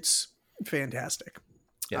yeah, it's fantastic.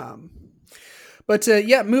 Yeah. But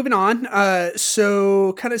yeah, moving on.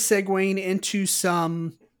 So kind of segueing into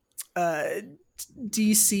some uh,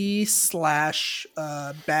 DC slash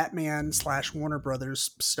Batman slash Warner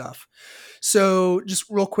Brothers stuff. So just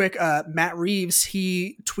real quick, Matt Reeves,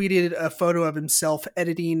 he tweeted a photo of himself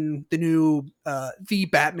editing the new The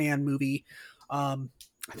Batman movie. I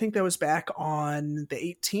think that was back on the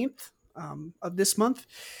 18th of this month.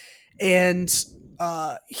 And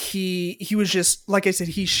he was just, like I said,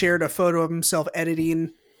 he shared a photo of himself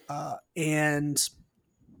editing, and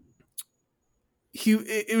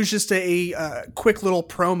it was just a quick little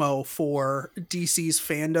promo for DC's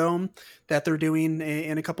Fandom that they're doing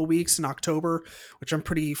in a couple weeks in October, which I'm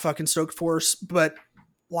pretty fucking stoked for. But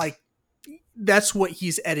like, that's what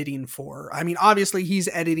he's editing for. I mean, obviously he's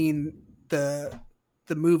editing the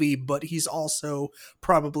movie, but he's also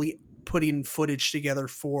probably putting footage together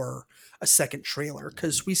for a second trailer,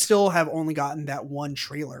 because we still have only gotten that one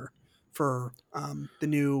trailer for the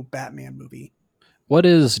new Batman movie. What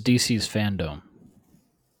is DC's Fandom?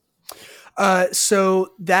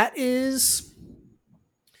 So that is,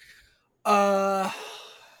 how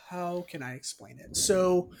can I explain it?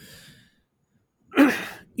 So,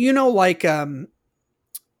 like,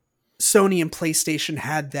 Sony and PlayStation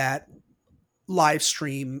had that live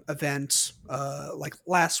stream event, like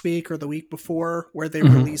last week or the week before, where they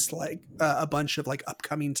released like a bunch of like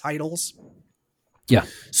upcoming titles. Yeah.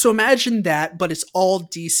 So imagine that, but it's all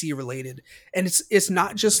DC related, and it's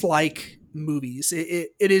not just like movies.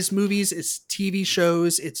 It is movies, it's TV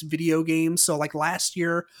shows, it's video games. So like last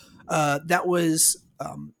year, that was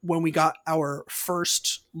when we got our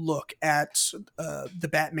first look at the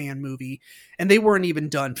Batman movie, and they weren't even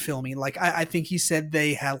done filming. Like I think he said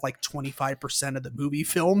they had like 25% of the movie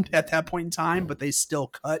filmed at that point in time, but they still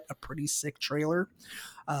cut a pretty sick trailer.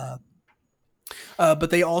 But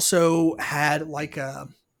they also had like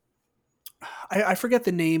I forget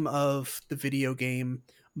the name of the video game,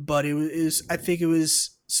 but it was, I think it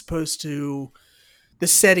was supposed to, the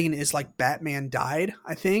setting is like Batman died,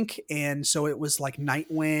 I think, and so it was like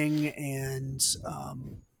Nightwing and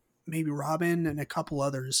maybe Robin and a couple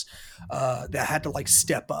others that had to like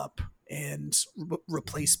step up and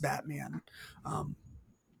replace Batman.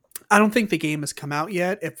 I don't think the game has come out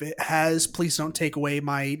yet. If it has, please don't take away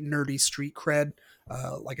my nerdy street cred.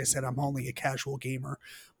 Like I said, I'm only a casual gamer,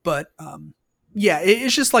 but yeah,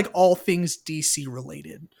 it's just like all things DC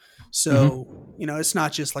related. So it's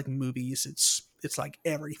not just like movies; it's like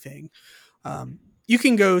everything. You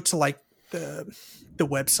can go to like the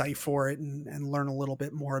website for it and learn a little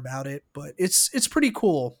bit more about it, but it's pretty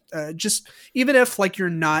cool. Just even if like you're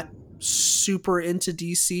not super into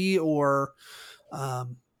DC or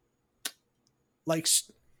like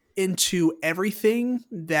into everything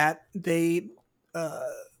that they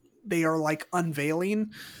are like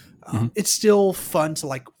unveiling, it's still fun to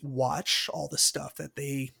like watch all the stuff that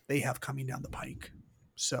they have coming down the pike.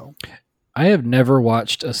 So I have never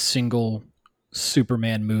watched a single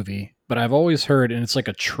Superman movie, but I've always heard, and it's like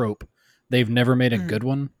a trope, they've never made a good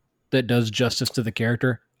one that does justice to the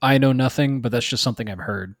character. I know nothing, but that's just something I've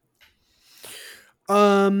heard.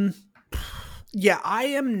 Yeah, I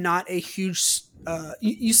am not a huge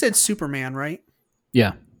you said Superman, right?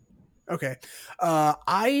 Yeah. Okay.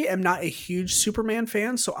 I am not a huge Superman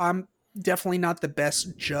fan, so I'm definitely not the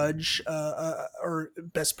best judge or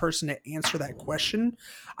best person to answer that question.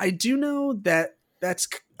 I do know that that's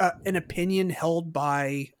an opinion held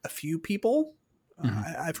by a few people.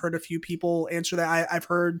 I've heard a few people answer that. I've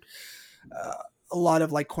heard a lot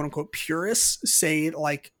of like quote unquote purists say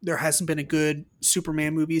like there hasn't been a good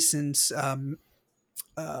Superman movie since uh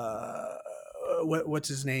what's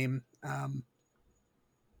his name,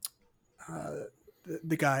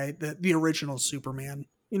 the guy, the original Superman.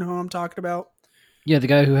 You know who I'm talking about? Yeah, the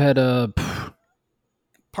guy who had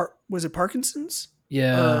Was it Parkinson's?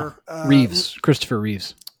 yeah, Or Reeves, Christopher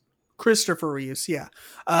Reeves. Christopher Reeves, yeah.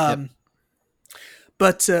 Yep.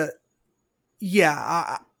 But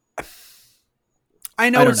yeah, I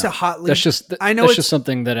know it's a hotly. That's just I know that's it's just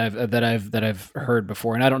something that I've heard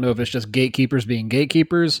before, and I don't know if it's just gatekeepers being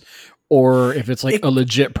gatekeepers, or if it's like a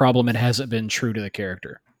legit problem and hasn't been true to the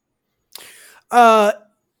character.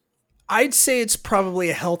 I'd say it's probably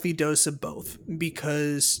a healthy dose of both,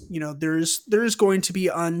 because you know there's going to be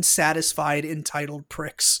unsatisfied entitled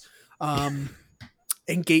pricks, and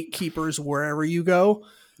gatekeepers wherever you go.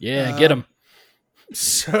 Yeah, get them.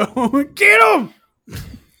 So get them.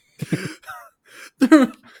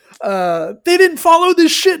 They didn't follow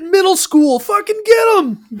this shit in middle school. Fucking get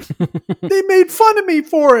them. They made fun of me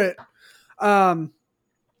for it.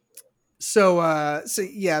 So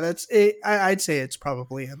yeah, that's it. I'd say it's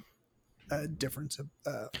probably a difference of,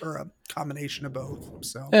 or a combination of both.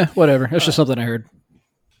 So yeah, whatever. It's just something I heard.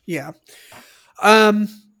 Yeah. How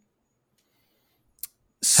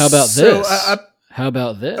about this? How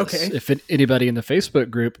about this? Okay. If anybody in the Facebook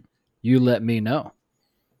group, you let me know.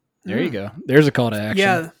 There you go. There's a call to action.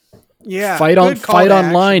 Yeah. Yeah. Fight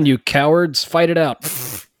online, you cowards. Fight it out.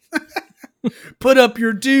 Put up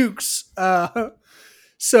your dukes.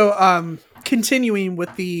 So continuing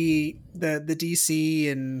with the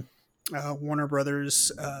DC and Warner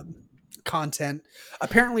Brothers content,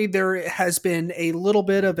 apparently there has been a little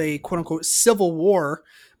bit of a quote unquote civil war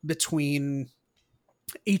between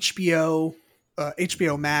HBO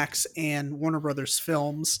Max and Warner Brothers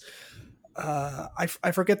Films.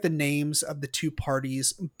 I forget the names of the two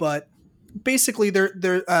parties, but basically they're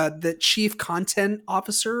the chief content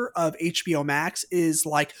officer of HBO Max is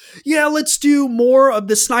like, yeah, let's do more of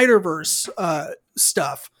the Snyderverse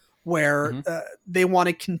stuff, where they want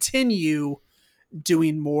to continue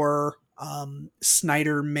doing more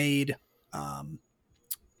Snyder made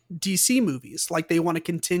DC movies. Like they want to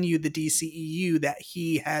continue the DCEU that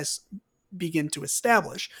he has begun to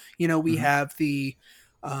establish. You know, we have the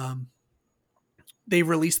they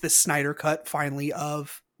released the Snyder cut finally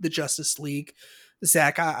of the Justice League.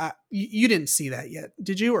 Zach, you didn't see that yet,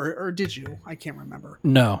 did you? Or did you? I can't remember.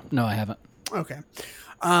 No, I haven't. Okay.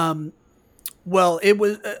 Well, it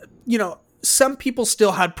was, you know, some people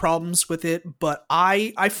still had problems with it, but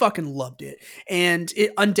I fucking loved it. And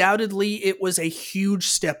it undoubtedly, it was a huge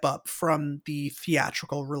step up from the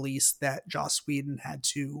theatrical release that Joss Whedon had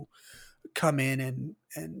to come in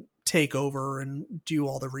and take over and do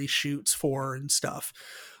all the reshoots for and stuff.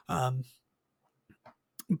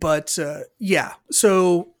 But yeah,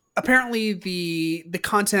 so apparently the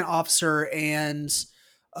content officer and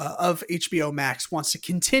of HBO Max wants to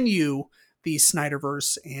continue the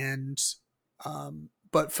Snyderverse, and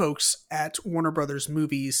but folks at Warner Brothers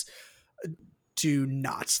Movies do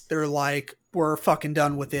not. They're like, we're fucking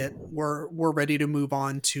done with it. We're ready to move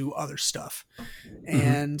on to other stuff.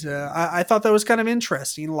 And I thought that was kind of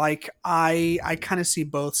interesting. Like I kind of see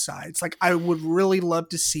both sides. Like I would really love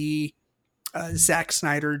to see Zack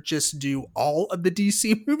Snyder just do all of the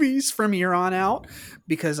DC movies from here on out,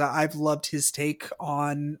 because I've loved his take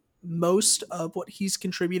on most of what he's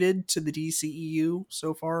contributed to the DCEU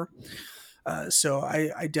so far. So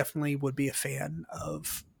I definitely would be a fan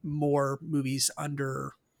of more movies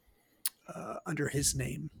under his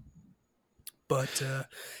name. But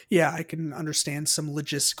yeah, I can understand some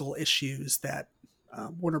logistical issues that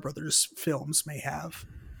Warner Brothers films may have.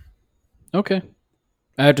 Okay.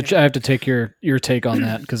 I have to take your take on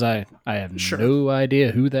that, because I have no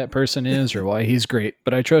idea who that person is or why he's great,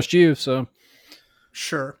 but I trust you, so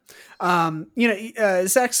sure. You know,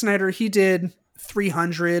 Zack Snyder, he did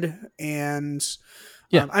 300, and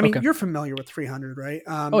yeah, I mean, you're familiar with 300, right?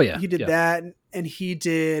 Oh yeah, he did that, and he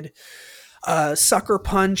did Sucker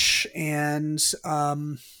Punch, and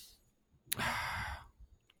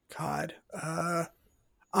God,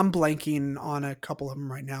 I'm blanking on a couple of them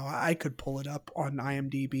right now. I could pull it up on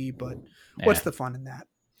IMDb, but what's the fun in that?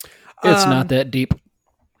 It's not that deep.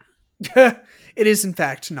 It is, in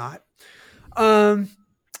fact, not.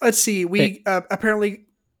 Let's see. We apparently.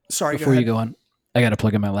 Sorry. Before you go on, I got to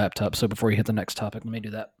plug in my laptop. So before you hit the next topic, let me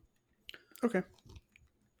do that. Okay.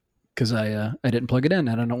 Because I didn't plug it in.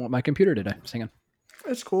 I don't know what my computer did. Just hang on.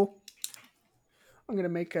 That's cool. I'm gonna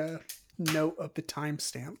make a note of the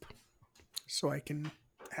timestamp so I can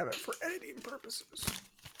have it for editing purposes.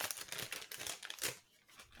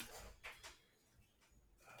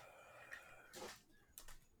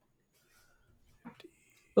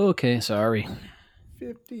 Okay, sorry.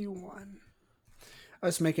 51. I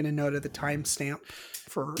was making a note of the timestamp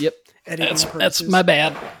for Yep, editing that's purposes. my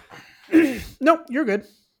bad. Nope, you're good.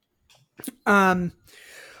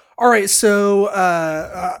 All right, so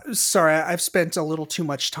sorry, I've spent a little too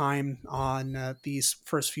much time on these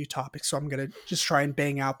first few topics, so I'm gonna just try and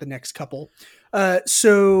bang out the next couple.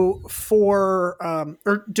 So for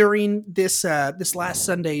or during this last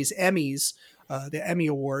Sunday's Emmys, the Emmy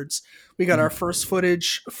Awards, we got our first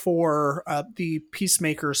footage for the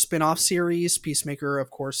Peacemaker spin-off series. Peacemaker,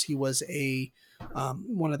 of course, he was a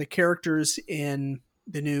one of the characters in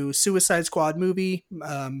the new Suicide Squad movie,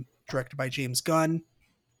 directed by James Gunn.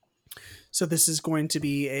 So this is going to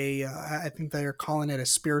be I think they're calling it a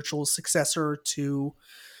spiritual successor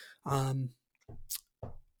um,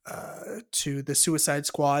 to the Suicide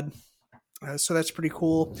Squad. So that's pretty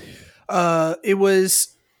cool. It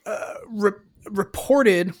was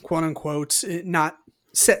reported, quote unquote, not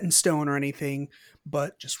set in stone or anything,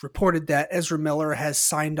 but just reported that Ezra Miller has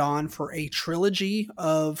signed on for a trilogy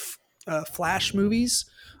of Flash movies.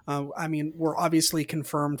 I mean, we're obviously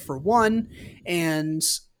confirmed for one, and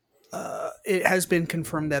it has been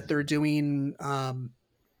confirmed that they're doing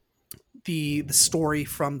the story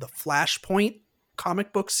from the Flashpoint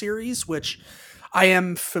comic book series, which I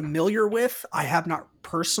am familiar with. I have not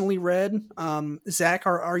personally read. Zach,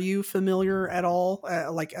 are you familiar at all?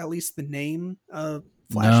 Like at least the name of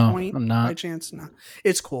No, Flashpoint I'm by not. chance? No,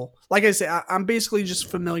 it's cool. Like I said, I'm basically just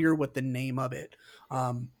familiar with the name of it.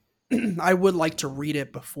 Um, I would like to read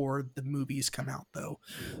it before the movies come out, though.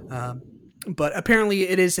 Um, but apparently,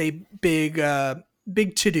 it is a big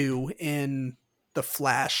to do in the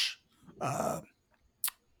Flash uh,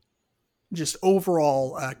 just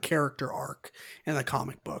overall character arc in the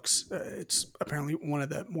comic books. It's apparently one of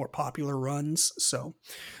the more popular runs.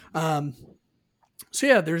 Um, so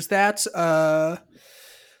yeah, there's that.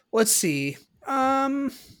 Let's see.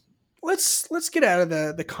 Um, let's get out of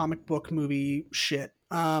the comic book movie shit.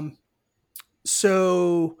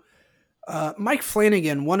 So Mike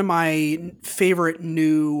Flanagan, one of my favorite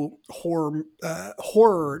new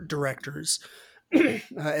horror directors.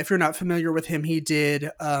 If you're not familiar with him, he did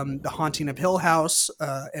The Haunting of Hill House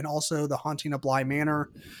and also The Haunting of Bly Manor.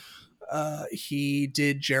 He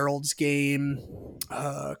did Gerald's Game,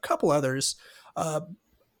 a couple others, uh,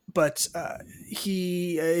 but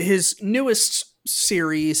he his newest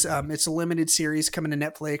series, it's a limited series coming to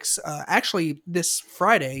Netflix actually this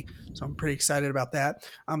Friday, so I'm pretty excited about that.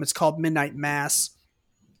 It's called Midnight Mass.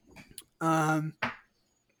 Um,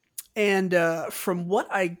 and from what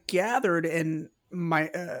I gathered in my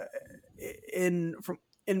in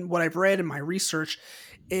what I've read in my research,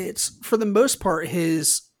 it's for the most part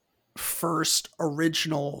his first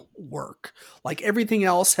original work. Like everything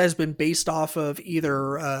else has been based off of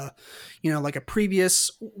either like a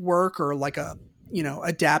previous work or like a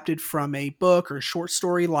adapted from a book or short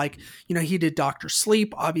story. Like he did Doctor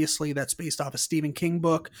Sleep, obviously that's based off a Stephen King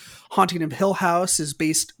book. Haunting of Hill House is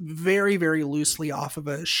based very very loosely off of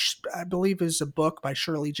I believe is a book by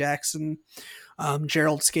Shirley Jackson.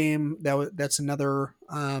 Gerald's Game, that's another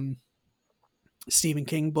Stephen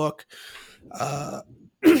King book. uh,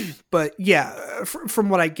 but yeah, from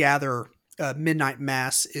what I gather, Midnight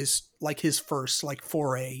Mass is like his first like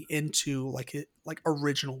foray into like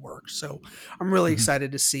original work. So I'm really Mhm.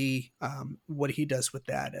 excited to see what he does with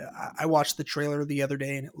that. I watched the trailer the other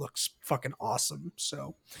day and it looks fucking awesome.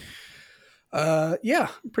 So yeah,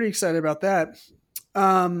 I'm pretty excited about that.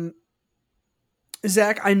 Um,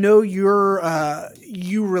 Zach, I know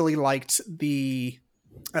you really liked the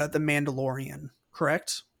Mandalorian,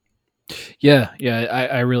 correct? Yeah,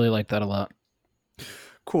 I really like that a lot.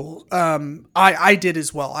 Cool. I did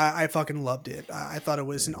as well. I fucking loved it. I thought it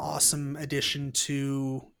was an awesome addition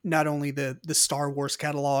to not only the Star Wars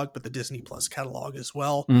catalog but the Disney Plus catalog as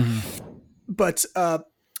well. Hmm. But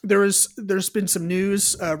there's been some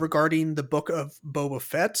news regarding the book of Boba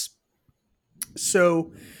Fett.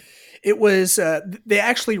 So it was they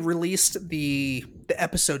actually released the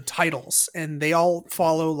episode titles and they all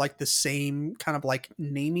follow like the same kind of like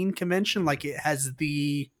naming convention. Like it has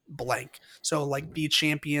the blank, so like the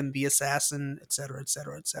champion, the assassin, etc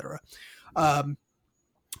etc etc.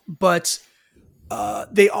 But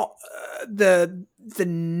they all the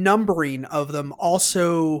numbering of them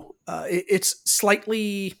also it's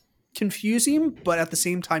slightly confusing but at the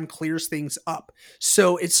same time clears things up.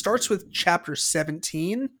 So it starts with chapter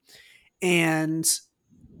 17, and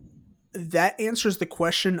that answers the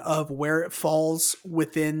question of where it falls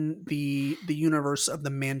within the universe of the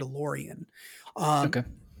Mandalorian. Um, Okay.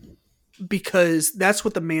 because that's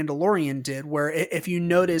what the Mandalorian did, where if you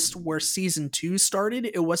noticed where season 2 started,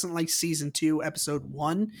 it wasn't like season 2 episode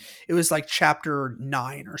 1, it was like chapter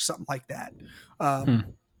 9 or something like that.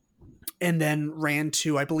 And then ran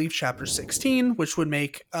to, I believe, chapter 16, which would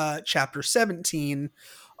make chapter 17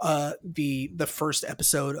 the first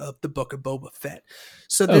episode of the Book of Boba Fett.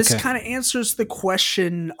 So this kind of answers the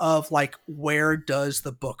question of like, where does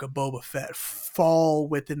the Book of Boba Fett fall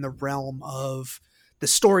within the realm of the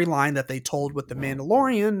storyline that they told with the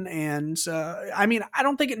Mandalorian? And I mean, I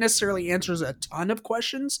don't think it necessarily answers a ton of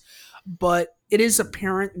questions, but it is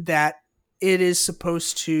apparent that it is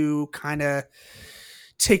supposed to kind of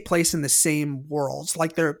take place in the same worlds.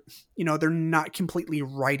 Like they're not completely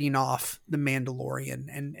writing off the Mandalorian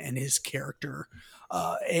and his character.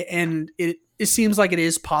 And it seems like it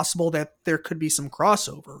is possible that there could be some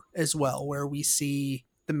crossover as well, where we see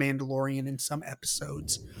the Mandalorian in some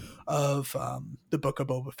episodes of the Book of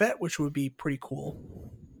Boba Fett, which would be pretty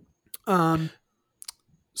cool. So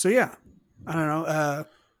yeah, I don't know.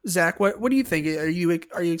 Zach, what do you think? Are you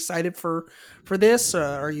excited for this?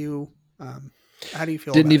 Are you, how do you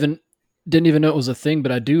feel? Didn't even know it was a thing,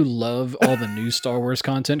 but I do love all the new Star Wars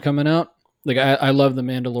content coming out. Like I love the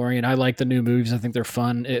Mandalorian. I like the new movies. I think they're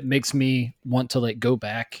fun. It makes me want to like go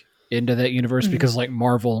back into that universe because like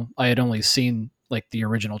Marvel, I had only seen like the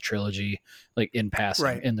original trilogy, like in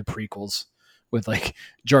passing in the prequels with like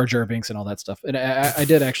Jar Jar Binks and all that stuff. And I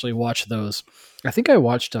did actually watch those. I think I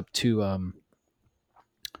watched up to, oh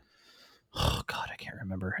God, I can't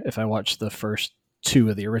remember if I watched the first 2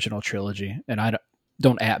 of the original trilogy, and I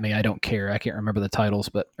don't at me. I don't care. I can't remember the titles,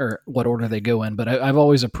 or what order they go in, but I've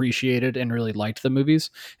always appreciated and really liked the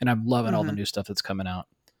movies, and I'm loving all the new stuff that's coming out.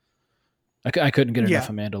 I couldn't get enough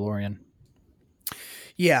of Mandalorian.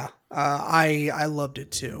 Yeah. I loved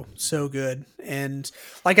it too. So good. And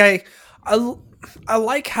like, I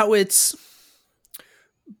like how it's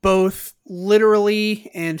both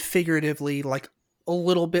literally and figuratively, like a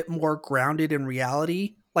little bit more grounded in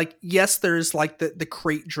reality. Like, yes, there's like the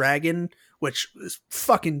crate dragon, which is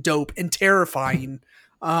fucking dope and terrifying.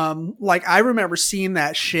 Like I remember seeing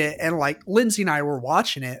that shit, and like Lindsay and I were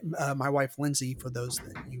watching it. My wife Lindsay, for those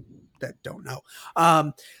that don't know,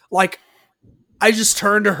 like I just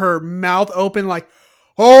turned to her, mouth open, like,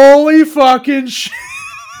 holy fucking shit.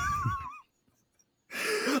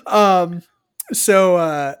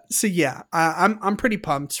 So yeah, I'm pretty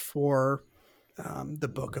pumped for the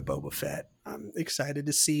Book of Boba Fett. I'm excited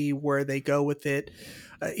to see where they go with it.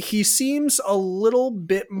 He seems a little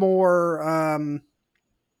bit more, I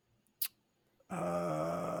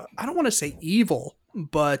don't want to say evil,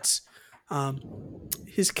 but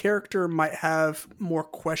his character might have more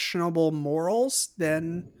questionable morals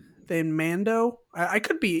than Mando. I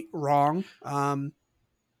could be wrong.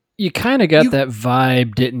 You kind of got that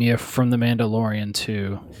vibe, didn't you, from the Mandalorian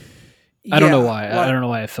too? I don't know why. I don't know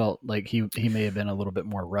why I felt like he may have been a little bit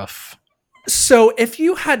more rough. So if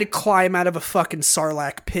you had to climb out of a fucking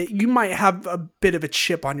Sarlacc pit, you might have a bit of a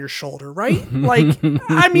chip on your shoulder, right? Like,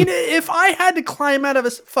 I mean, if I had to climb out of a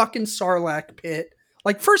fucking Sarlacc pit,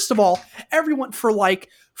 like, first of all, everyone for like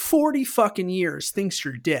 40 fucking years thinks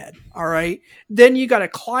you're dead. All right. Then you got to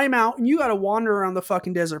climb out and you got to wander around the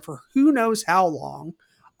fucking desert for who knows how long,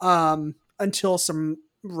 until some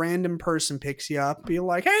random person picks you up, be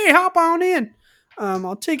like, hey, hop on in.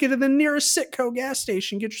 I'll take you to the nearest Citgo gas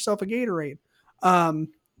station. Get yourself a Gatorade.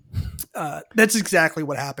 That's exactly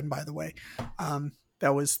what happened, by the way.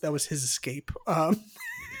 That was his escape.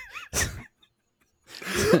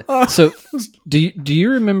 So do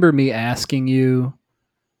you remember me asking you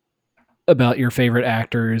about your favorite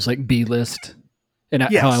actors, like B-list, and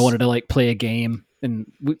how I wanted to like play a game?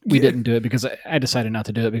 And we didn't do it because I decided not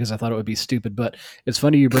to do it because I thought it would be stupid. But it's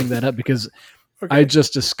funny you bring that up because I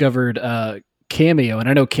just discovered Cameo, and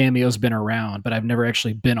I know Cameo's been around, but I've never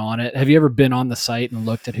actually been on it. Have you ever been on the site and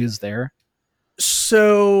looked at who's there?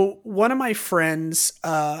 So one of my friends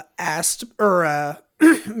asked or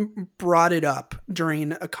brought it up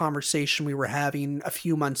during a conversation we were having a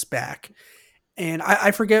few months back. And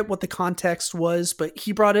I forget what the context was, but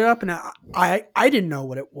he brought it up and I didn't know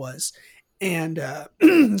what it was. And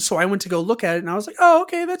so I went to go look at it and I was like, oh,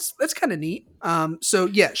 okay, that's kind of neat. So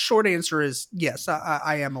yeah, short answer is yes,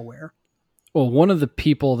 I am aware. Well, one of the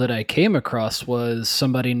people that I came across was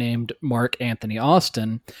somebody named Mark Anthony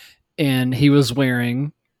Austin, and he was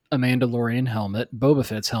wearing a Mandalorian helmet, Boba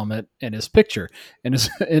Fett's helmet, in his picture. And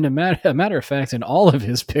in a matter of fact, in all of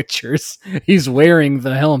his pictures, he's wearing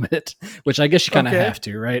the helmet, which I guess you kind of have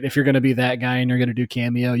to, right? If you're going to be that guy and you're going to do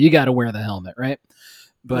Cameo, you got to wear the helmet, right?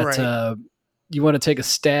 But you want to take a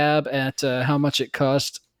stab at how much it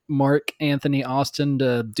cost Mark Anthony Austin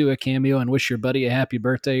to do a cameo and wish your buddy a happy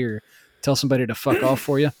birthday or tell somebody to fuck off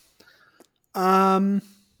for you? $300.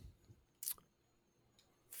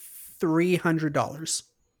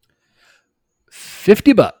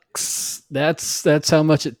 $50. That's how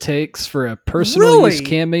much it takes for a personal use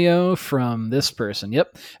cameo from this person.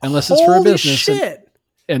 Yep. Unless it's for a business. Shit.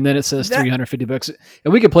 And then it says $350.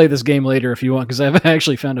 And we could play this game later if you want, because I've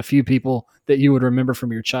actually found a few people that you would remember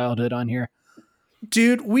from your childhood on here.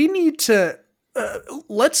 Dude, we need to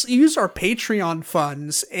let's use our Patreon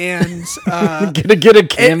funds and get a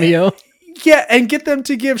cameo. And get them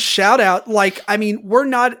to give shout out. Like, I mean, we're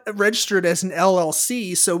not registered as an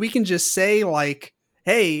LLC, so we can just say like,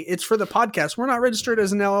 hey, it's for the podcast. We're not registered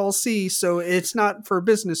as an LLC, so it's not for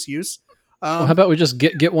business use. Well, how about we just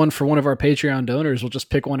get one for one of our Patreon donors? We'll just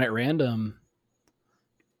pick one at random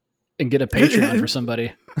and get a Patreon for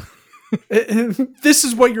somebody. This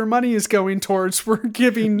is what your money is going towards. We're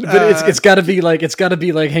giving, but it's got to be like,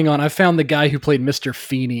 hang on, I found the guy who played Mr.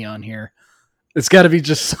 Feeney on here. It's got to be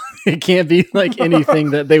just, it can't be like anything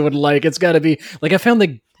that they would like. It's got to be like, I found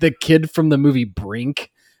the kid from the movie Brink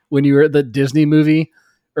when you were at the Disney movie,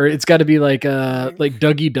 or it's got to be like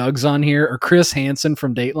Dougie Doug's on here, or Chris Hansen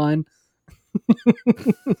from Dateline.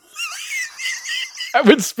 I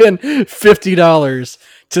would spend $50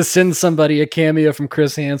 to send somebody a cameo from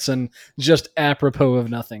Chris Hansen just apropos of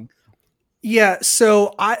nothing. Yeah.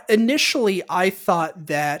 So I thought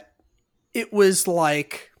that it was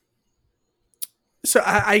like, so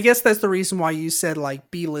I guess that's the reason why you said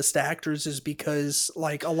like B-list actors, is because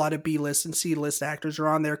like a lot of B-list and C-list actors are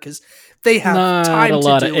on there because they have time to do it. Not a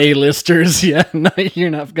lot of A-listers. Yeah, no,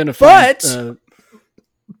 you're not going to find.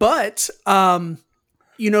 But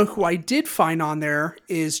you know who I did find on there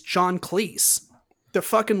is John Cleese, the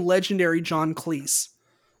fucking legendary John Cleese.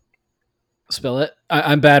 Spell it.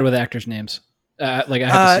 I'm bad with actors' names. I have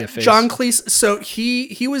to see a face. John Cleese. So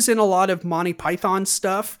he was in a lot of Monty Python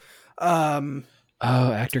stuff.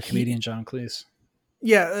 Actor, comedian John Cleese.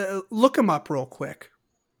 Yeah, look him up real quick.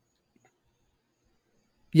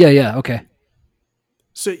 Yeah, okay.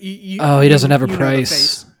 So he doesn't have a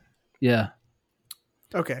price. Yeah.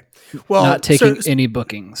 Okay. Well, not taking any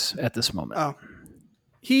bookings at this moment. Oh,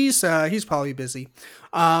 he's probably busy.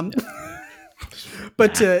 But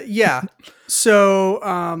yeah.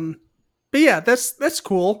 So, but yeah, that's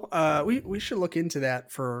cool. We should look into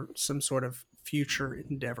that for some sort of future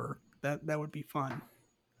endeavor. That would be fun.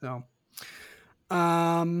 So,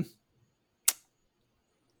 the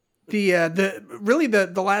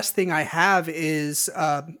last thing I have is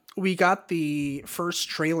we got the first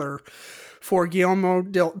trailer for Guillermo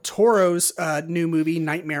del Toro's new movie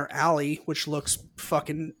Nightmare Alley, which looks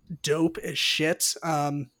fucking dope as shit.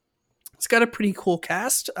 It's got a pretty cool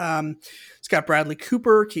cast. It's got Bradley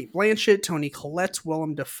Cooper, Cate Blanchett, Toni Collette,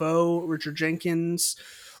 Willem Dafoe, Richard Jenkins,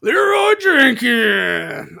 Leroy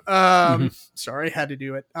Jenkins. Sorry, I had to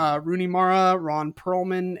do it. Rooney Mara, Ron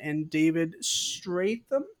Perlman, and David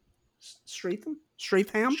Stratham.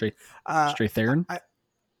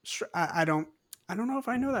 I don't know if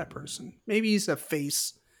I know that person. Maybe he's a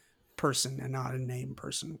face person and not a name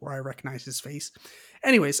person where I recognize his face.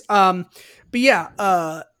 Anyways, but yeah,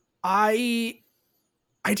 I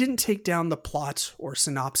didn't take down the plot or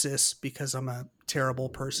synopsis because I'm a terrible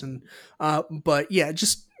person. But yeah,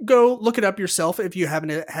 just go look it up yourself if you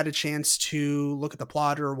haven't had a chance to look at the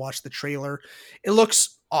plot or watch the trailer. It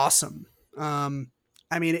looks awesome.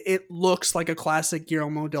 I mean, it looks like a classic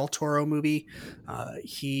Guillermo del Toro movie.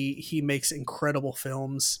 He makes incredible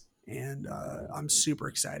films, and I'm super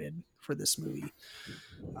excited for this movie.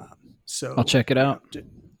 So I'll check it out.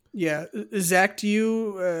 Yeah, Zach, do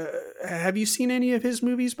you have you seen any of his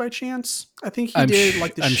movies by chance? I think he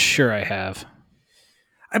did. I'm sure I have.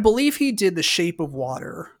 I believe he did The Shape of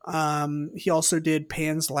Water. He also did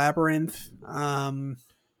Pan's Labyrinth. God,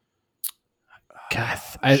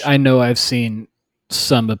 I know I've seen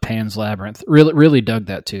some of Pan's Labyrinth. Really dug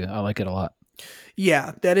that too. I like it a lot.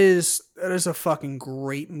 Yeah, that is a fucking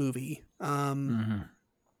great movie.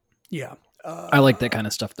 Yeah, I like that kind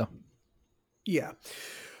of stuff though. Yeah.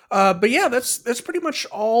 But yeah, that's pretty much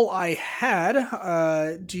all I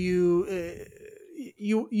had. Do you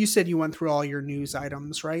said you went through all your news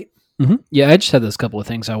items, right? Mm-hmm. Yeah, I just had this couple of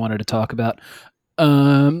things I wanted to talk about.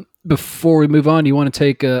 Before we move on, you want to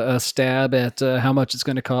take a stab at how much it's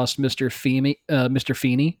going to cost Mr. Feeney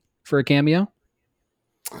for a cameo?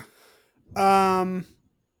 I'm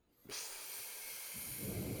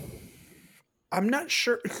not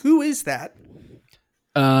sure. Who is that?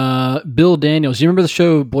 Bill Daniels. You remember the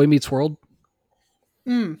show Boy Meets World?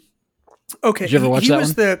 Okay. Did you ever watch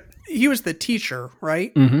that one? He was the teacher,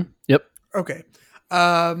 right? Mm-hmm. Yep. Okay.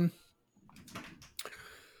 Um,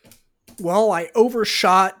 well, I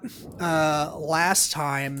overshot last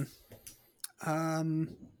time.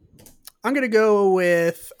 I'm gonna go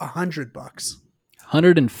with $100.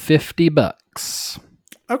 $150.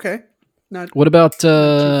 Okay, not What about not too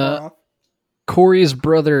far off. Corey's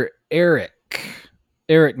brother Eric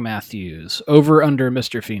Matthews, over under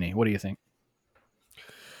Mr. Feeney? What do you think?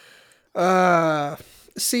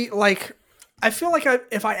 See, like, I feel like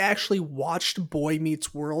if I actually watched Boy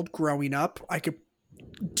Meets World growing up, I could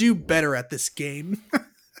do better at this game.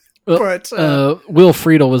 Well, But Will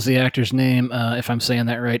Friedle was the actor's name, if I'm saying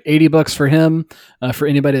that right. $80 for him. For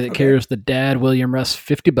anybody that cares, the dad, William Russ,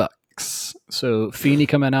 $50. So Feeney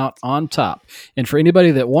coming out on top. And for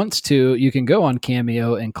anybody that wants to, you can go on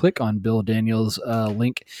Cameo and click on Bill Daniels'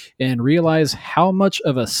 link and realize how much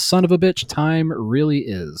of a son of a bitch time really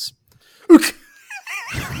is.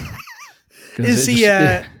 is he?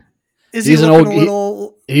 Is he's he an looking old. a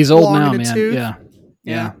little? He's old long now, in the man. tooth?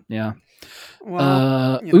 Yeah.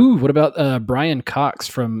 Well, Ooh, what about Brian Cox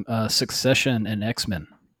from Succession and X-Men?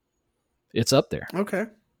 It's up there. Okay.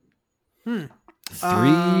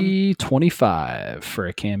 $325 for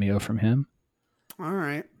a cameo from him. All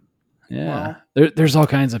right. Yeah. Well, There's all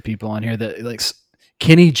kinds of people on here that like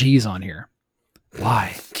Kenny G's on here.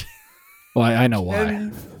 Why? Well, I know why.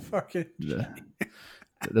 Fucking.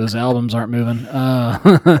 Those albums aren't moving.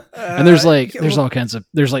 And there's all kinds of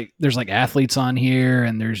there's athletes on here,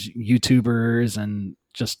 and there's YouTubers and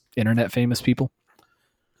just internet famous people.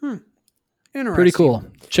 Interesting. Pretty cool.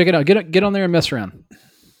 Check it out. Get on there and mess around.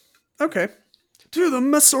 Okay. Do the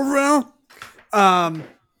mess around.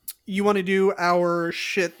 You want to do our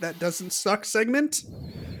shit that doesn't suck segment?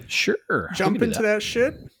 Sure. Jump into that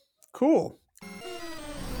shit? Cool.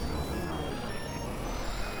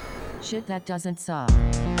 Shit that doesn't suck.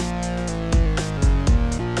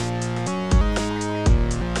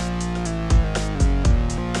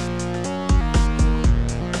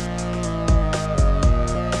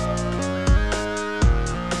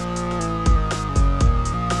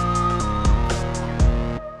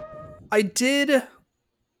 I did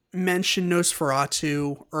mention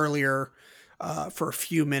Nosferatu earlier for a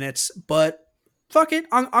few minutes, but fuck it.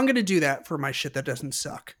 I'm going to do that for my shit that doesn't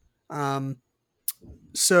suck.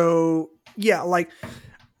 So yeah, like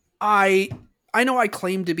I know I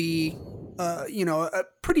claim to be, a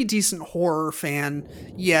pretty decent horror fan,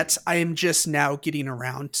 yet I am just now getting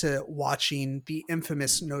around to watching the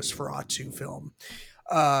infamous Nosferatu film.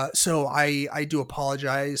 So I do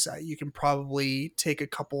apologize. You can probably take a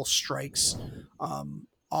couple strikes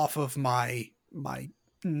off of my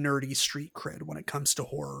nerdy street cred when it comes to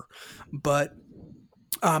horror, but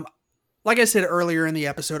like I said earlier in the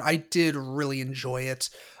episode, I did really enjoy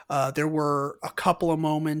it. There were a couple of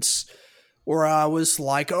moments where I was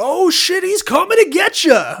like, "Oh shit, he's coming to get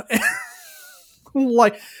you!"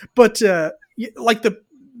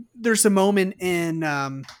 There's a moment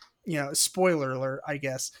in spoiler alert, I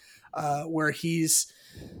guess, where he's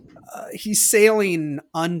sailing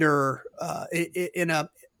under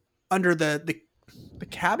under the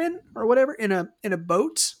cabin or whatever in a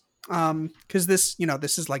boat. Because this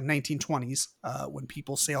is like 1920s when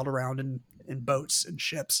people sailed around in boats and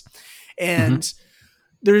ships, and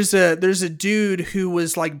there's a dude who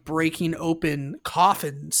was like breaking open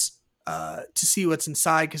coffins to see what's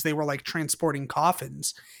inside, because they were like transporting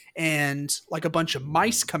coffins, and like a bunch of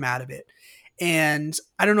mice come out of it, and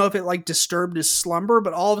I don't know if it like disturbed his slumber,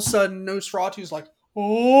 but all of a sudden Nosferatu's like,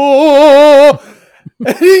 "Oh!"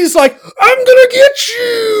 And he's like, "I'm gonna get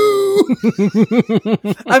you."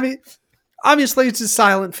 I mean, obviously it's a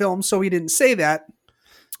silent film, so he didn't say that.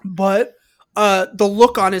 But the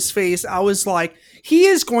look on his face, I was like, he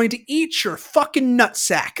is going to eat your fucking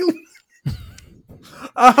nutsack.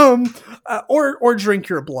 Or drink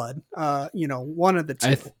your blood. One of the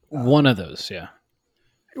two. One of those, yeah.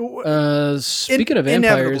 Speaking of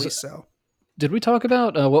vampires, so. Did we talk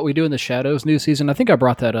about What We Do in the Shadows new season? I think I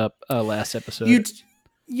brought that up last episode.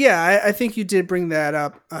 I think you did bring that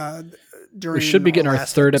up during. We should be getting our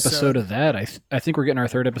third episode of that. I think we're getting our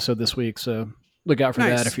third episode this week, so look out for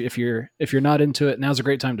that. If you're not into it, now's a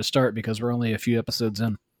great time to start, because we're only a few episodes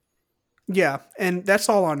in. Yeah, and that's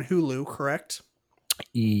all on Hulu, correct?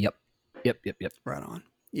 Yep. Right on.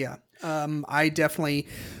 Yeah. I definitely,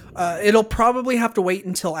 it'll probably have to wait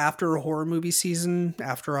until after a horror movie season,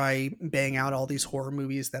 after I bang out all these horror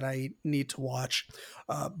movies that I need to watch.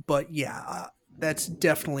 But yeah, that's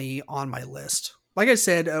definitely on my list. Like I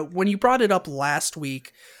said, when you brought it up last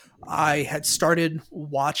week, I had started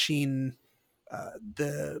watching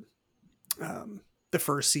the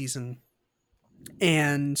first season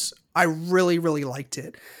and I really, really liked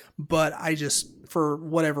it. But I just, for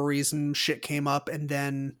whatever reason, shit came up, and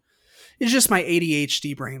then it's just my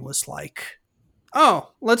ADHD brain was like,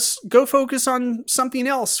 oh, let's go focus on something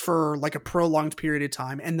else for like a prolonged period of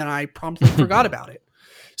time. And then I promptly forgot about it.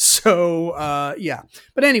 So, yeah.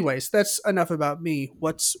 But anyways, that's enough about me.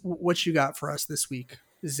 What you got for us this week,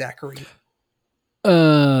 Zachary?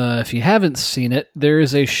 If you haven't seen it, there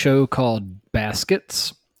is a show called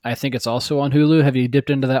Baskets. I think it's also on Hulu. Have you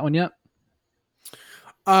dipped into that one yet?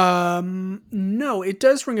 No, it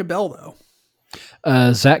does ring a bell though.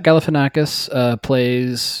 Zach Galifianakis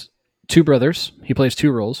plays two brothers. He plays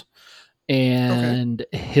two roles, and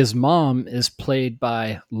his mom is played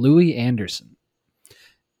by Louis Anderson.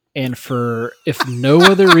 And for if no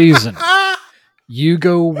other reason, you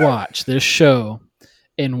go watch this show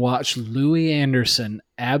and watch Louis Anderson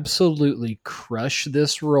absolutely crush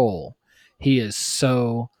this role. He is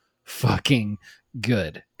so fucking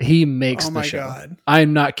good. He makes the show. God.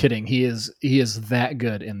 I'm not kidding. He is that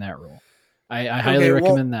good in that role. I highly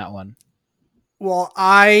recommend that one. Well,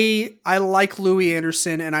 I like Louis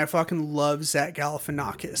Anderson and I fucking love Zach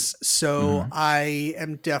Galifianakis. So I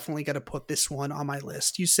am definitely going to put this one on my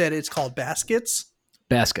list. You said it's called Baskets?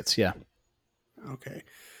 Baskets, yeah. Okay.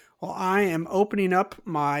 Well, I am opening up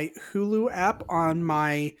my Hulu app on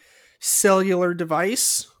my cellular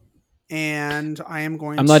device, and I am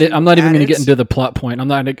going. I'm not even going to get into the plot point. I'm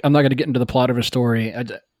not going to get into the plot of a story.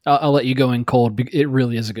 I'll let you go in cold. It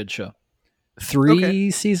really is a good show.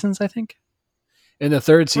 3 seasons, I think, and the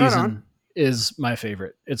third season is my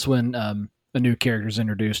favorite. It's when a new character is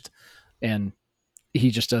introduced, and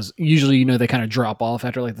he just does. Usually, they kind of drop off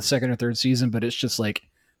after like the second or third season, but it's just like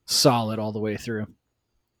solid all the way through.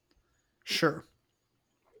 Sure.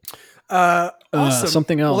 Awesome.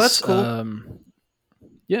 Something else. Well, that's cool.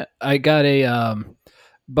 Yeah, I got a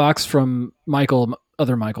box from Michael, my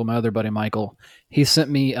other buddy Michael. He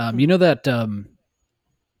sent me. You know that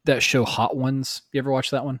that show Hot Ones? You ever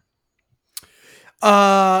watch that one?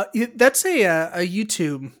 That's a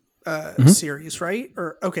YouTube series, right?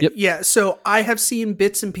 Or yeah. So I have seen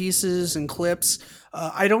bits and pieces and clips.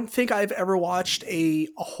 I don't think I've ever watched a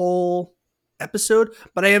whole episode,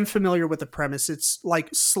 but I am familiar with the premise. It's like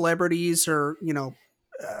celebrities or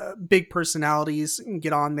big personalities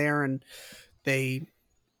get on there and they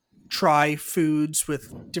try foods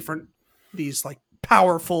with different these like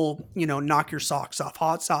powerful knock your socks off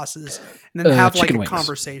hot sauces, and then have like a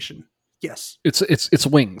conversation. Yes, it's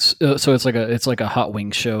wings. So it's like a hot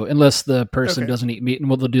wing show, unless the person doesn't eat meat, and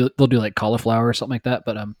what they'll do like cauliflower or something like that.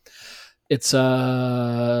 But it's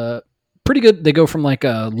pretty good. They go from like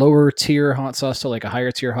a lower tier hot sauce to like a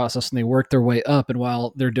higher tier hot sauce, and they work their way up. And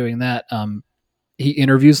while they're doing that, he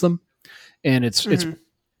interviews them, and it's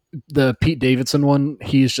the Pete Davidson one.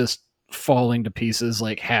 He's just falling to pieces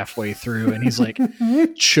like halfway through, and he's like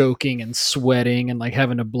choking and sweating and like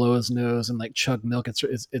having to blow his nose and like chug milk.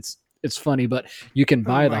 It's funny, but you can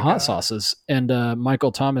buy the hot sauces. And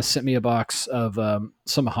Michael Thomas sent me a box of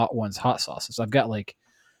some Hot Ones hot sauces. I've got like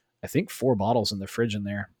I think 4 bottles in the fridge in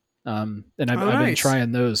there. And I've been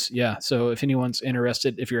trying those. Yeah. So if anyone's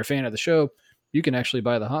interested, if you're a fan of the show, you can actually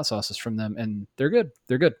buy the hot sauces from them, and they're good.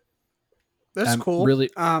 They're good. That's cool.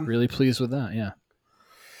 Really pleased with that. Yeah.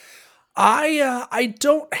 I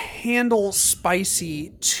don't handle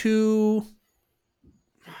spicy too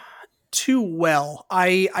well.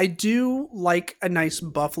 I do like a nice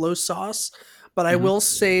buffalo sauce, but I will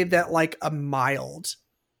say that like a mild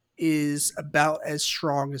is about as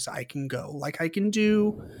strong as I can go. Like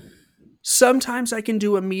sometimes I can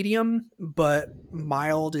do a medium, but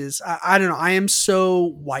mild is, I don't know. I am so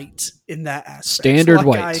white in that aspect. Standard so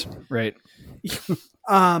like white, right?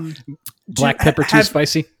 Black pepper too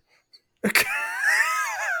spicy.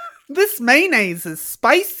 This mayonnaise is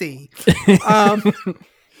spicy.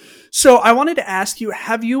 So I wanted to ask you,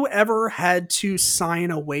 have you ever had to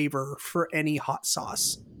sign a waiver for any hot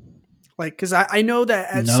sauce? Like, because I know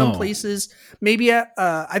that at some places, maybe at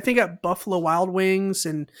I think at Buffalo Wild Wings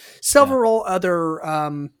and several other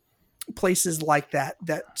places like that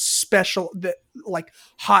special, that like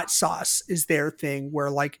hot sauce is their thing,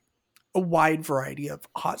 where like a wide variety of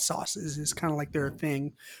hot sauces is kind of like their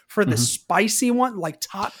thing. For the spicy one, like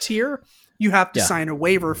top tier, you have to sign a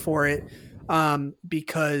waiver for it.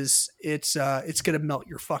 Because it's gonna melt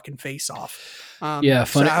your fucking face off.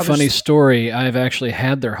 Funny story. I've actually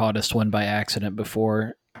had their hottest one by accident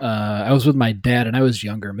before. I was with my dad, and I was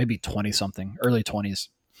younger, maybe 20 something, early 20s.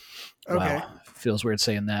 Okay, wow, feels weird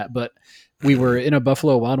saying that, but we were in a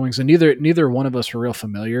Buffalo Wild Wings, and neither one of us were real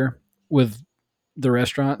familiar with the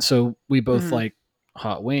restaurant, so we both like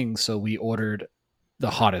hot wings. So we ordered the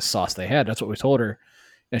hottest sauce they had. That's what we told her.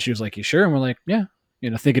 And she was like, you sure? And we're like, yeah,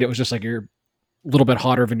 thinking it was just like your a little bit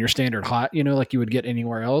hotter than your standard hot, like you would get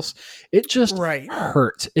anywhere else. It just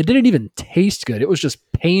hurt. It didn't even taste good. It was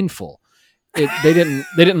just painful. They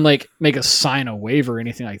didn't like make us sign a waiver or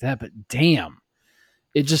anything like that, but damn,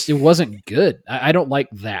 it wasn't good. I don't like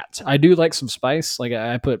that. I do like some spice. Like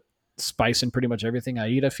I put spice in pretty much everything I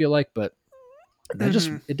eat, I feel like, but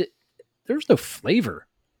that there's no flavor,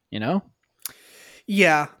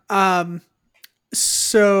 Yeah.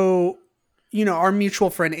 So, our mutual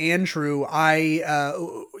friend Andrew,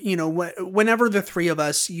 whenever the three of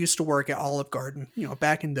us used to work at Olive Garden,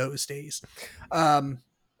 back in those days,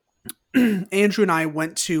 Andrew and I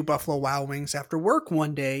went to Buffalo Wild Wings after work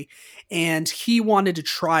one day, and he wanted to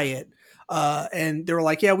try it. And they were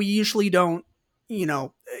like, yeah, we usually don't,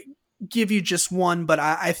 give you just one, but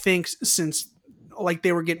I think since like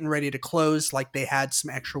they were getting ready to close, like they had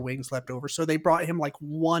some extra wings left over. So they brought him like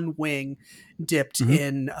one wing dipped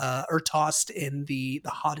in, or tossed in the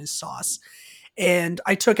hottest sauce. And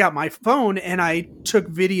I took out my phone and I took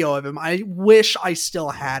video of him. I wish I still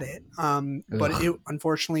had it. But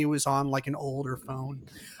unfortunately it was on like an older phone,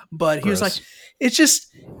 but he was like,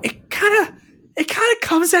 it kind of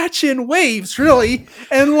comes at you in waves, really.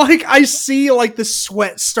 And like, I see like the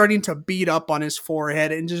sweat starting to beat up on his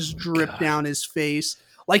forehead and just drip down his face.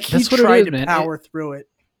 Like he tried to power through it.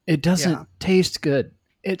 It doesn't taste good.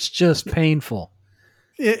 It's just painful.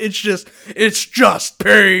 It's just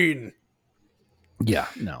pain. Yeah,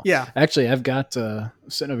 no. Yeah. Actually, I've got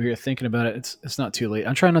sitting over here thinking about it. It's not too late.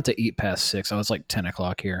 I'm trying not to eat past 6. I was like 10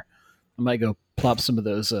 o'clock here. I might go plop some of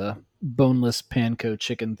those boneless panko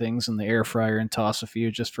chicken things in the air fryer and toss a few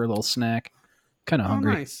just for a little snack. Kind of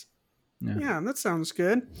hungry. Nice. Yeah, that sounds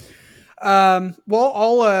good.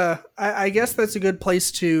 Well, I guess that's a good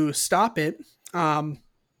place to stop it.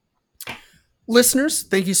 Listeners,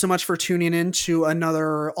 thank you so much for tuning in to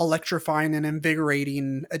another electrifying and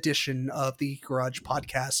invigorating edition of the Garage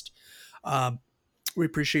Podcast. We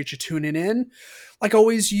appreciate you tuning in. Like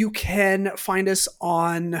always, you can find us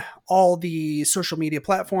on all the social media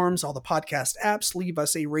platforms, all the podcast apps. Leave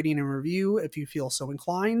us a rating and review if you feel so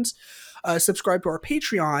inclined. Subscribe to our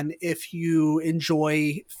Patreon if you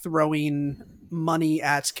enjoy throwing money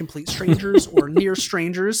at complete strangers or near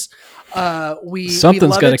strangers.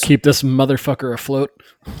 Something's got to keep this motherfucker afloat.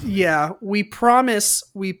 Yeah, we promise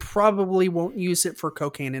we probably won't use it for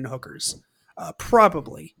cocaine and hookers.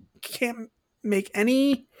 Probably. Can't make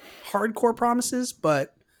any hardcore promises,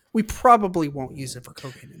 but we probably won't use it for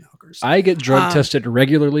cocaine and hookers. I get drug tested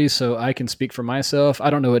regularly, so I can speak for myself.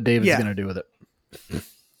 I don't know what David's going to do with it.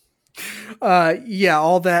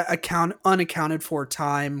 All that unaccounted for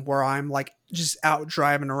time where I'm like just out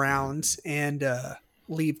driving around and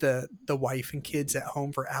leave the wife and kids at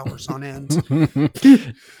home for hours on end.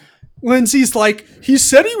 Lindsay's like, he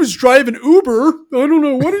said he was driving Uber. I don't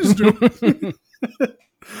know what he's doing.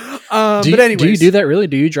 But anyways, do you do that really?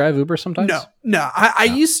 Do you drive Uber sometimes? No. I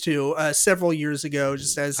used to several years ago,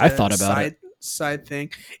 just as I thought about it. Side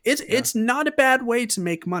thing. It's not a bad way to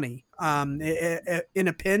make money. In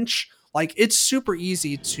a pinch, like it's super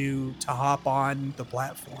easy to hop on the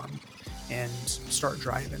platform and start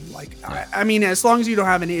driving. Like I mean, as long as you don't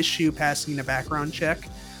have an issue passing a background check,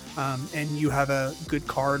 and you have a good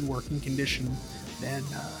car in working condition, then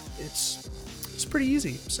it's pretty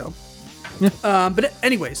easy. So. Yeah. But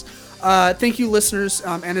anyways, thank you, listeners.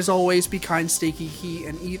 And as always, be kind, stay geeky,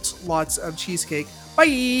 and eat lots of cheesecake.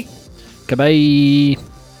 Bye. Goodbye.